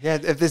back. Yeah,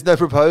 if there's no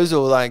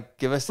proposal, like,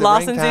 give us the ring,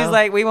 Larson's is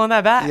like, we want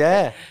that back.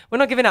 Yeah. We're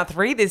not giving out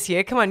 3 this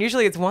year. Come on,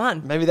 usually it's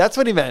 1. Maybe that's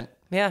what he meant.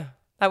 Yeah,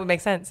 that would make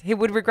sense. He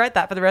would regret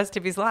that for the rest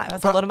of his life.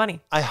 That's a lot of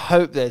money. I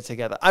hope they're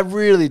together. I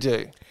really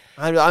do.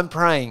 I'm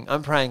praying,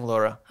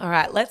 Laura. All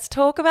right, let's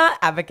talk about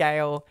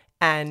Abigail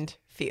and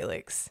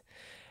Felix.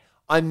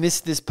 I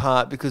missed this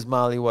part because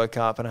Marley woke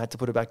up and I had to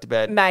put her back to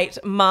bed. Mate,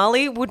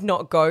 Marley would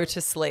not go to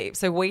sleep.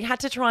 So we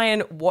had to try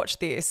and watch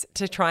this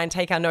to try and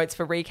take our notes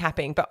for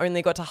recapping, but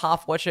only got to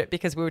half watch it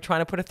because we were trying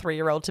to put a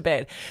 3-year-old to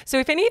bed. So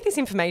if any of this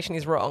information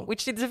is wrong,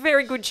 which there's a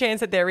very good chance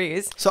that there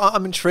is. So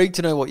I'm intrigued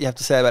to know what you have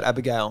to say about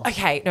Abigail.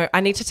 Okay, no,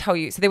 I need to tell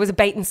you. So there was a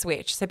bait and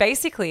switch. So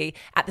basically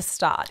at the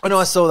start, Oh, no,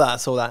 I saw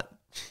that.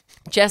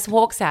 Jess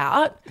walks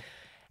out.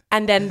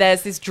 And then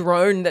there's this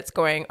drone that's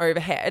going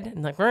overhead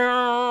and like,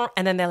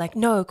 and then they're like,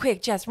 no,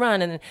 quick, Jess,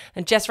 run. And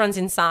Jess runs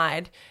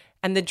inside.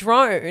 And the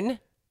drone,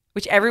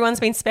 which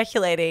everyone's been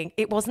speculating,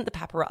 it wasn't the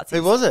paparazzi.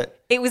 Who was it?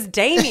 It was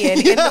Damien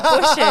in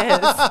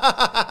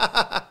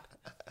the bushes.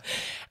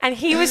 And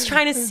he was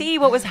trying to see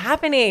what was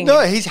happening. No,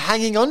 he's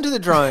hanging onto the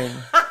drone.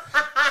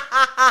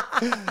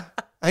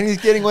 And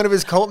he's getting one of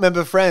his cult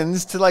member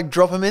friends to like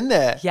drop him in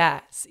there.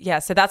 Yes. Yeah.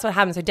 So that's what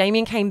happened. So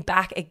Damien came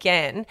back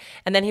again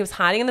and then he was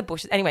hiding in the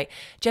bushes. Anyway,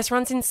 Jess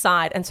runs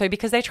inside. And so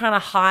because they're trying to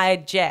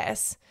hide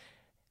Jess,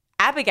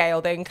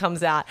 Abigail then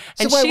comes out.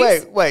 And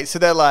So wait. So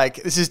they're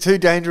like, this is too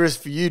dangerous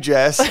for you,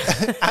 Jess.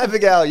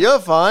 Abigail, you're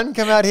fine.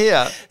 Come out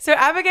here. So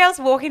Abigail's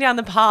walking down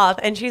the path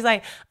and she's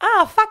like,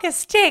 fuck a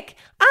stick.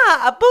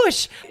 A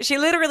bush. She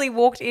literally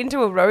walked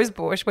into a rose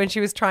bush when she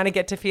was trying to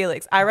get to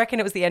Felix. I reckon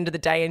it was the end of the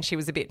day and she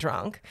was a bit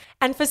drunk.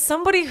 And for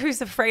somebody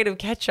who's afraid of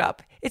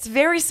ketchup, it's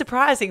very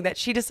surprising that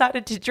she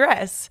decided to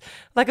dress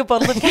like a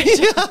bottle of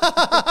ketchup.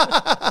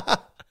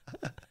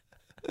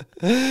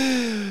 Do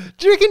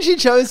you reckon she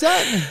chose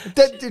that?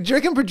 Do you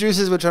reckon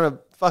producers were trying to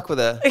fuck with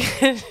her?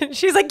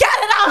 She's like, get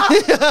it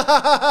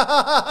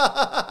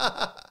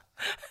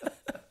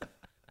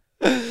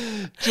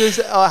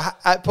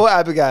off! Poor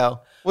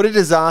Abigail. What a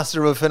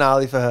disaster of a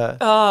finale for her.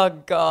 Oh,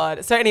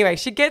 God. So anyway,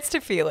 she gets to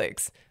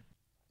Felix.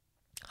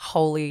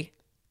 Holy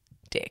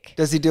dick.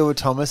 Does he deal with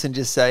Thomas and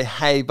just say,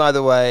 hey, by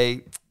the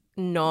way,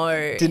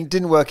 No.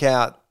 didn't work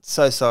out.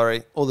 So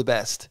sorry. All the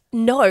best.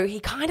 No,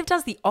 he kind of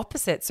does the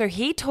opposite. So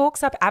he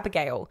talks up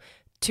Abigail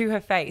to her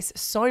face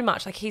so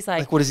much. Like he's like,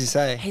 Like, what does he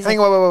say? He's Hang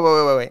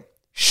on, wait.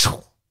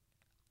 Shoo.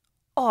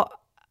 oh,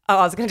 I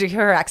was going to do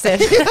her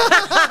accent.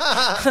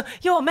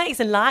 You're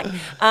amazing, like.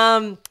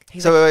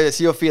 He's So wait,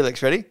 so you're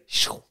Felix, ready?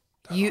 Shoo.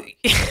 you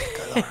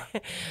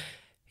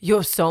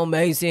you're so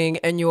amazing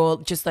and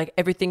you're just like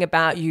everything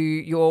about you,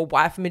 your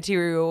wife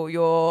material,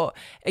 you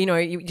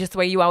just the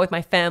way you are with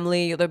my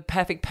family, you're the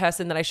perfect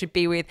person that I should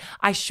be with.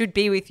 I should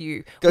be with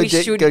you. Go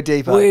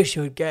deeper. We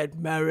should get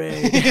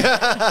married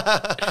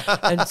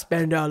and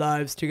spend our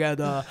lives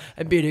together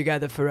and be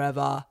together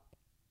forever.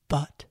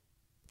 But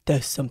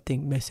there's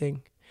something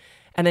missing.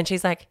 And then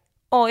she's like,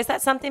 oh, is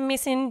that something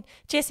missing,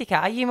 Jessica?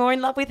 Are you more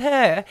in love with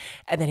her?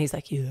 And then he's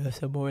like,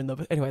 yes, I'm more in love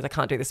with... Anyways, I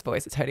can't do this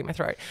voice. It's hurting my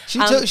throat. She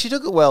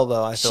took it well,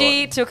 though, I thought.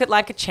 She took it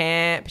like a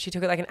champ. She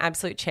took it like an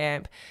absolute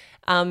champ.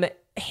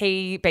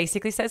 He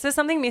basically says there's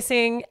something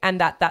missing and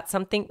that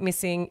something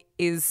missing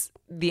is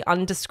the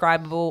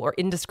undescribable or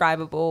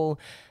indescribable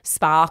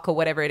spark or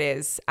whatever it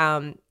is.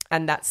 And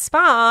that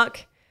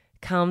spark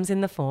comes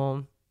in the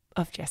form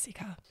of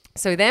Jessica.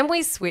 So then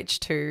we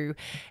switch to,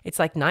 it's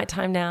like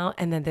nighttime now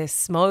and then there's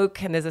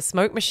smoke and there's a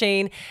smoke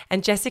machine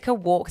and Jessica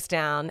walks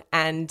down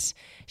and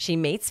she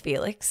meets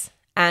Felix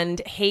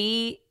and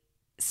he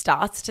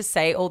starts to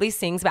say all these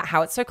things about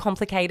how it's so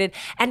complicated.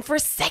 And for a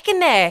second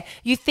there,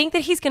 you think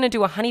that he's going to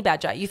do a honey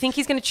badger. You think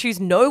he's going to choose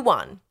no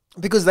one.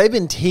 Because they've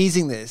been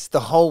teasing this the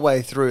whole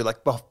way through. Like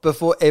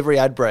before every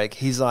ad break,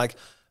 he's like,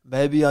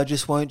 maybe I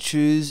just won't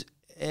choose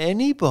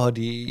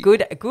anybody.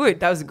 Good.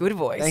 That was a good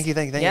voice. Thank you.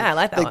 Yeah, I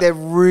like that one. They're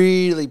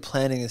really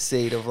planting a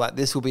seed of like,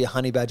 this will be a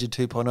Honey Badger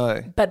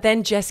 2.0. But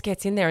then Jess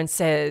gets in there and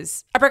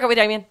says, I broke up with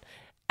Damien.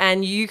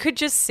 And you could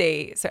just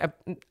see, so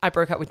I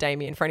broke up with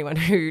Damien for anyone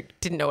who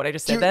didn't know what I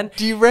just said then.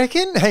 Do you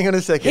reckon, hang on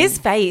a second. His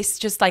face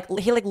just like,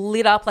 he like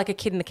lit up like a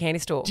kid in the candy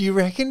store. Do you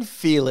reckon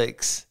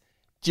Felix,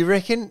 do you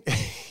reckon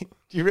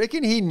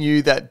he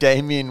knew that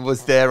Damien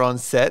was there on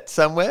set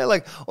somewhere?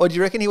 Like, or do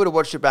you reckon he would have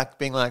watched it back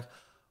being like,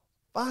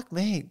 fuck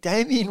me,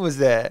 Damien was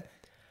there.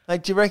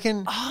 Like, do you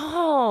reckon?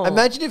 Oh.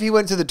 Imagine if he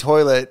went to the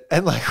toilet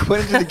and like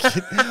went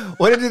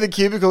into the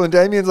cubicle and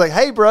Damien's like,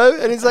 hey, bro.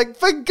 And he's like,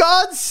 for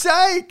God's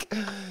sake,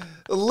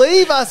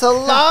 leave us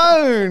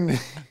alone.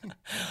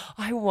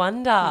 I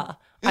wonder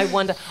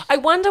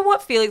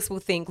what Felix will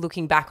think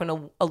looking back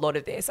on a lot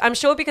of this. I'm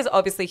sure because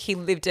obviously he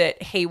lived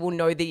it, he will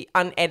know the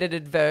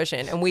unedited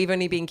version and we've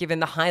only been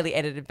given the highly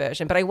edited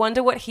version. But I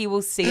wonder what he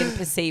will see and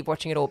perceive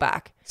watching it all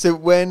back. So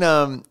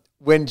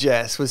when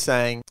Jess was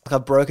saying,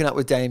 I've broken up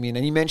with Damien,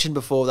 and you mentioned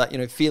before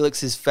that,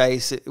 Felix's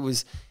face, it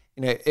was,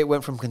 it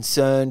went from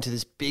concern to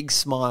this big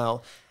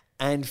smile.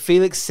 And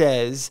Felix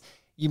says,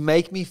 you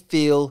make me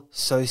feel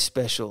so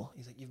special.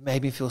 He's like, you've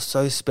made me feel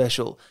so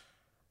special.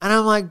 And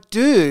I'm like,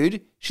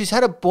 dude, she's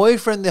had a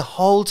boyfriend the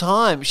whole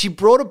time. She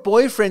brought a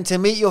boyfriend to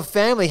meet your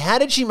family. How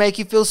did she make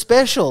you feel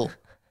special?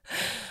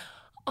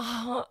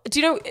 Do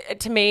you know,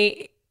 to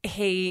me,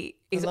 he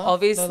is No laugh?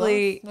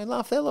 obviously. No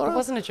laugh there, Laura? It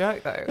wasn't a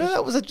joke though. No,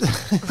 that was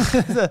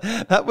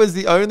that was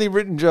the only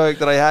written joke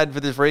that I had for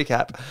this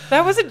recap.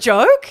 That was a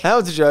joke? That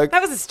was a joke.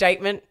 That was a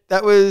statement.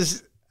 That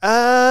was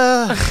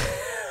that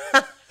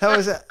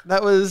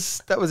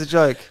was a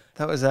joke.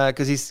 That was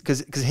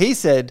because he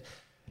said,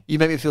 "You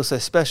make me feel so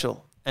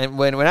special," and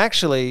when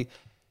actually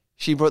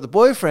she brought the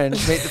boyfriend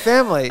to meet the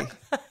family.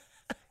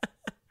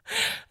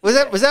 Was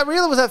that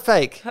real or was that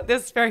fake?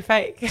 That's very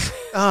fake.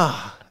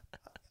 Oh,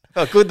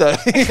 felt good though.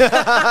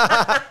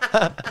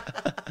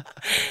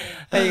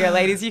 There you go,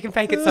 ladies. You can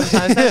fake it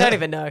sometimes. I don't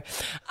even know.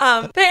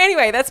 But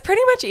anyway, that's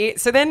pretty much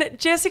it. So then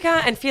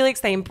Jessica and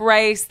Felix, they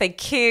embrace, they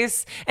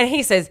kiss, and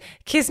he says,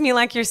 "Kiss me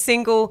like you're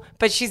single,"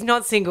 but she's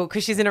not single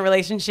because she's in a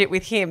relationship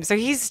with him. So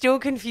he's still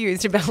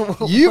confused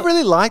about You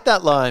really liked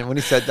that line when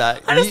he said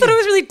that. I just thought it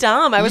was really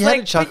dumb. I was you had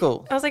like, a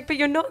chuckle. I was like, but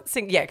you're not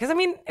single. Yeah, because I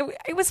mean,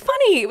 it was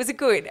funny. It was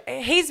good.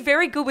 He's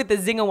very good with the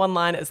zinger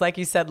one-liners, like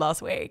you said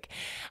last week.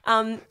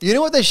 You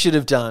know what they should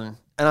have done?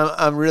 And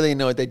I'm really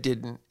annoyed they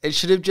didn't. It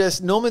should have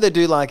just, normally they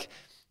do like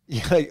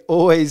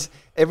always,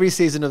 every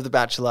season of The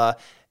Bachelor,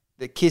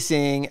 the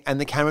kissing and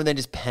the camera then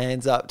just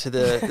pans up to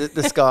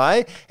the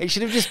sky. It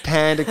should have just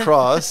panned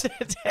across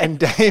and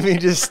Damien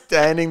just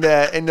standing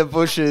there in the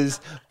bushes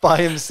by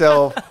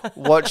himself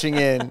watching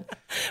in.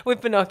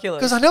 With binoculars.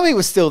 Because I know he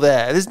was still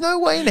there. There's no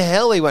way in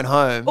hell he went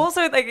home.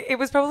 Also, like, it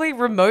was probably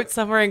remote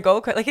somewhere in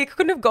Gold Coast. Like, he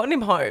couldn't have gotten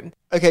him home.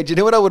 Okay, do you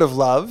know what I would have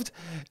loved?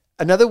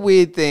 Another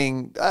weird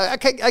thing, I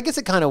guess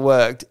it kind of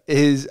worked,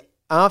 is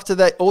after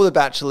that, all the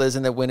bachelors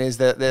and the winners,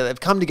 they've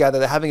come together,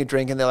 they're having a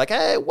drink and they're like,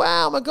 hey,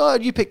 wow, my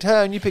God, you picked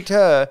her and you picked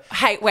her.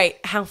 Hey, wait,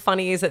 how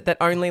funny is it that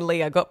only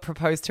Leah got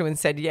proposed to and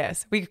said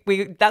yes? We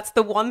that's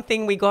the one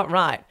thing we got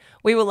right.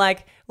 We were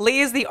like,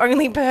 Leah's the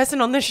only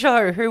person on the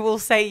show who will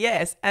say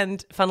yes.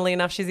 And funnily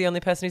enough, she's the only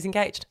person who's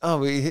engaged.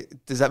 Oh,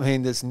 does that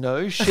mean there's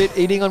no shit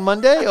eating on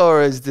Monday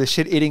or is the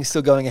shit eating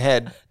still going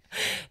ahead?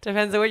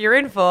 Depends on what you're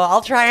in for.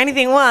 I'll try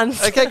anything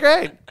once. Okay,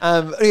 great.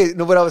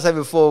 What I was saying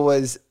before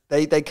was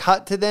they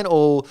cut to then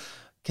all,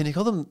 can you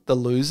call them the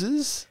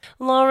losers?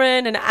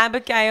 Lauren and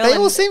Abigail. They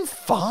all seem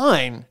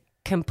fine.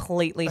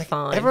 Completely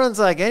fine. Everyone's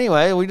like,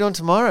 anyway, what are we doing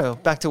tomorrow?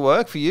 Back to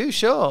work for you?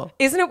 Sure.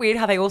 Isn't it weird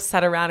how they all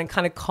sat around and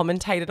kind of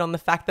commentated on the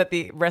fact that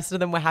the rest of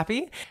them were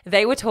happy?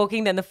 They were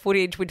talking, then the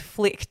footage would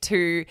flick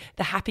to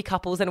the happy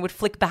couples and it would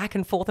flick back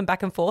and forth and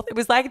back and forth. It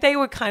was like they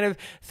were kind of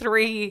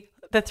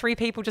the three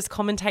people just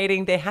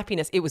commentating their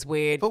happiness. It was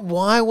weird. But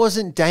why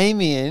wasn't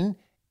Damien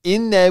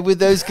in there with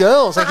those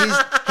girls? Like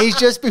he's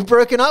just been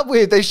broken up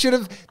with. They should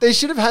have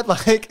had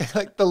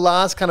like the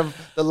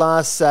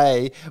last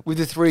say with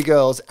the three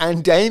girls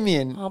and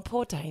Damien. Oh,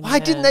 poor Damien. Why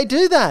didn't they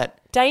do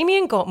that?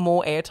 Damien got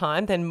more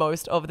airtime than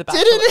most of the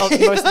Didn't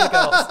he? most of the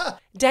girls.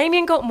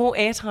 Damien got more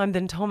airtime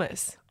than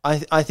Thomas.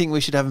 I think we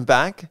should have him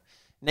back.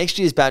 Next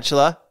year's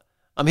Bachelor.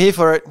 I'm here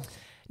for it.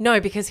 No,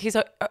 because he's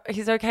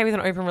okay with an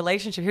open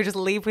relationship. He'll just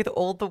leave with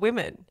all the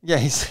women. Yeah,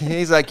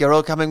 he's like, you're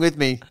all coming with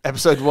me.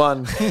 Episode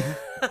 1.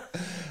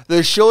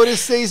 The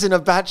shortest season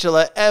of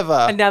Bachelor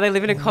ever. And now they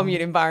live in a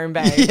commune in Byron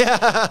Bay.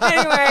 Yeah.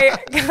 Anyway,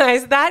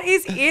 guys, that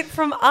is it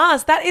from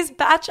us. That is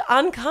Batch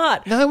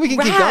Uncut. No, we can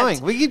keep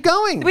going. We keep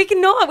going. We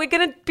cannot. We're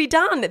going to be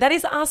done. That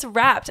is us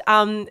wrapped.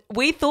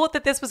 We thought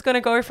that this was going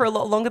to go for a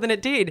lot longer than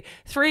it did.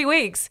 3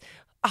 weeks.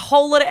 A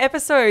whole lot of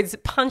episodes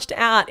punched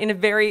out in a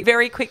very,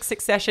 very quick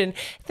succession.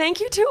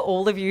 Thank you to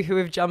all of you who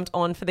have jumped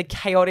on for the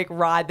chaotic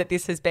ride that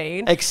this has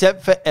been.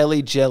 Except for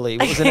Ellie Jelly.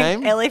 What was her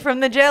name? Ellie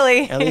from the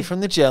Jelly. Ellie from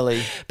the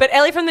Jelly. But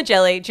Ellie from the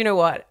Jelly, do you know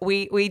what?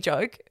 We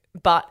joke,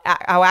 but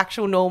our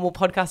actual normal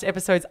podcast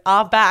episodes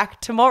are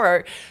back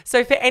tomorrow.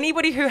 So for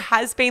anybody who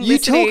has been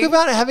listening... You talk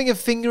about having a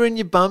finger in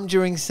your bum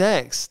during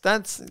sex.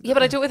 That's... Yeah,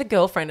 but I do it with a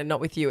girlfriend and not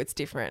with you. It's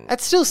different.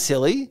 That's still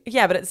silly.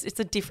 Yeah, but it's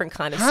a different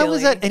kind of How silly.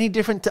 is that any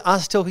different to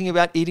us talking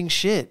about eating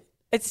shit?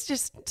 It's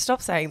just...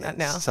 Stop saying that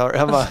now. Sorry,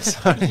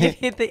 sorry. You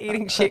hit the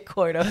eating shit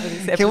quota for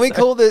this episode. Can we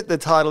call the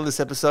title of this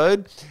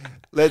episode,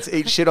 Let's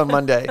Eat Shit on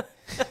Monday?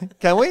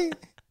 Can we?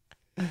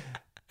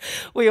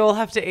 We all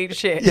have to eat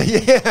shit.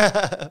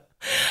 Yeah.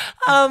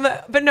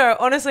 But no,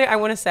 honestly, I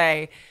want to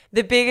say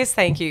the biggest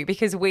thank you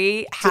because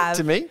we have...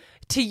 To me?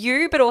 To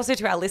you, but also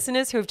to our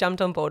listeners who have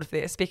jumped on board for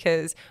this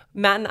because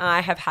Matt and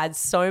I have had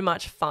so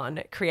much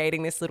fun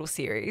creating this little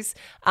series.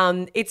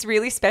 It's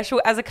really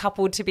special as a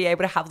couple to be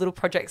able to have little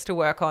projects to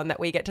work on that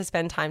we get to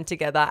spend time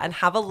together and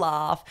have a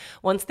laugh.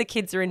 Once the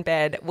kids are in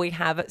bed, we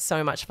have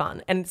so much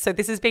fun. And so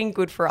this has been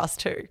good for us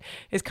too,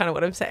 is kind of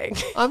what I'm saying.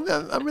 I'm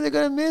really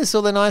going to miss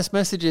all the nice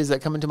messages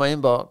that come into my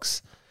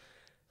inbox.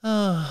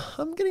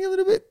 I'm getting a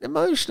little bit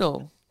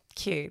emotional.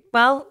 Cute.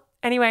 Well,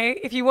 anyway,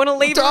 if you want to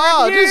leave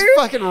a review... just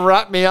fucking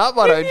wrap me up,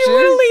 why don't you? If you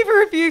want to leave a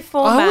review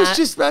for Matt... I was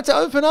just about to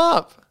open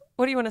up.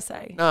 What do you want to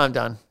say? No, I'm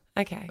done.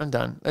 Okay. I'm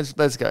done.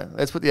 Let's go.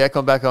 Let's put the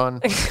aircon back on.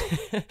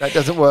 That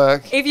doesn't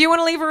work. If you want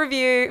to leave a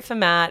review for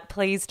Matt,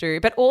 please do.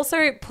 But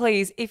also,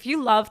 please, if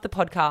you love the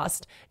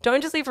podcast,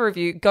 don't just leave a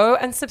review. Go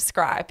and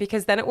subscribe,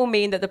 because then it will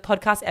mean that the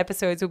podcast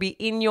episodes will be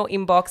in your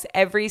inbox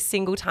every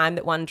single time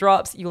that one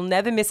drops. You'll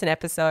never miss an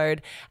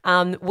episode.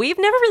 We've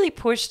never really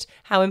pushed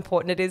how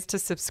important it is to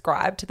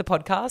subscribe to the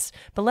podcast,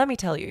 but let me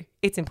tell you,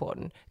 it's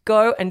important.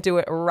 Go and do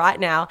it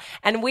right now.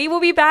 And we will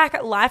be back.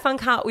 Life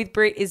Uncut with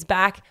Brit is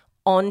back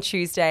on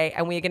Tuesday,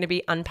 and we're going to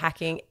be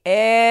unpacking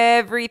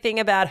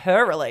everything about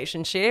her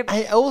relationship.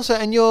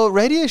 And your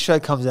radio show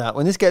comes out.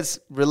 When this gets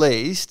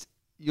released,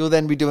 you'll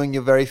then be doing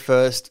your very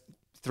first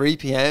 3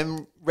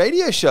 p.m.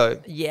 radio show.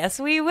 Yes,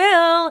 we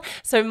will.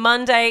 So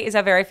Monday is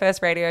our very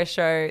first radio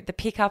show. The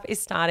pickup is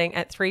starting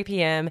at 3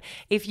 p.m.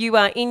 If you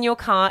are in your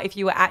car, if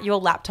you are at your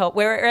laptop,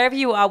 wherever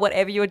you are,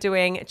 whatever you're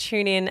doing,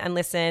 tune in and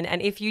listen.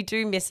 And if you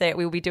do miss it,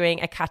 we'll be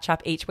doing a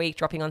catch-up each week,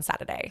 dropping on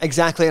Saturday.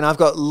 Exactly. And I've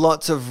got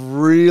lots of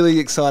really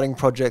exciting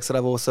projects that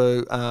I've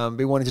also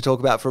been wanting to talk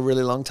about for a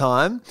really long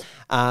time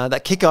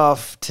that kick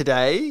off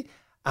today.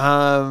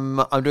 I'm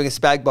doing a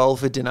spag bowl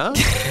for dinner,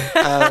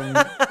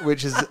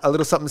 which is a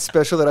little something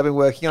special that I've been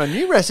working on. A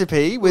new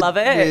recipe with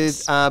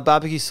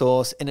barbecue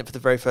sauce in it for the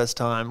very first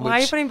time. Why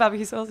are you putting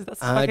barbecue sauce? That's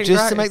fucking just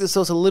gross. to make the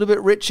sauce a little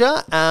bit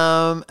richer,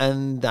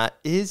 and that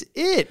is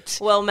it.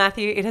 Well,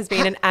 Matthew, it has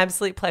been an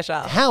absolute pleasure.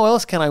 How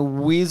else can I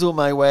weasel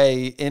my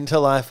way into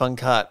Life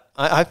Uncut?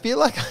 I feel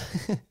like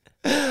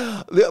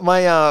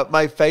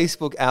my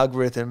Facebook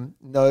algorithm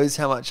knows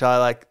how much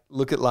I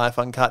look at Life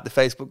Uncut, the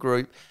Facebook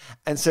group.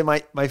 And so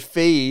my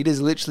feed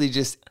is literally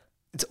just,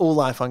 it's all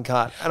Life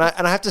Uncut. And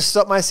I have to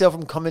stop myself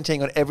from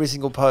commenting on every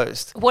single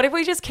post. What if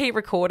we just keep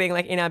recording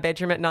in our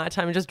bedroom at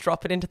nighttime and just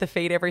drop it into the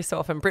feed every so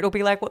often? Brit will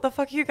be like, what the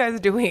fuck are you guys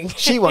doing?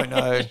 She won't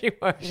know.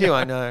 She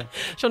won't know.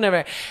 She'll never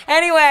know.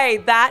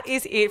 Anyway, that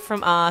is it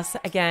from us.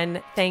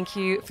 Again, thank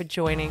you for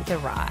joining the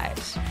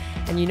ride.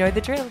 And you know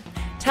the drill.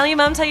 Tell your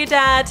mum, tell your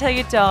dad, tell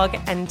your dog,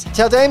 and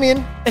tell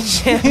Damien.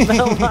 Share the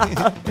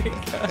love,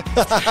 because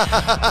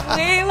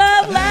we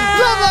love love.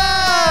 Love,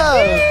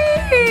 love.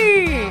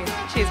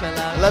 Cheers, my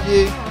love. I love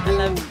you. I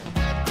love you.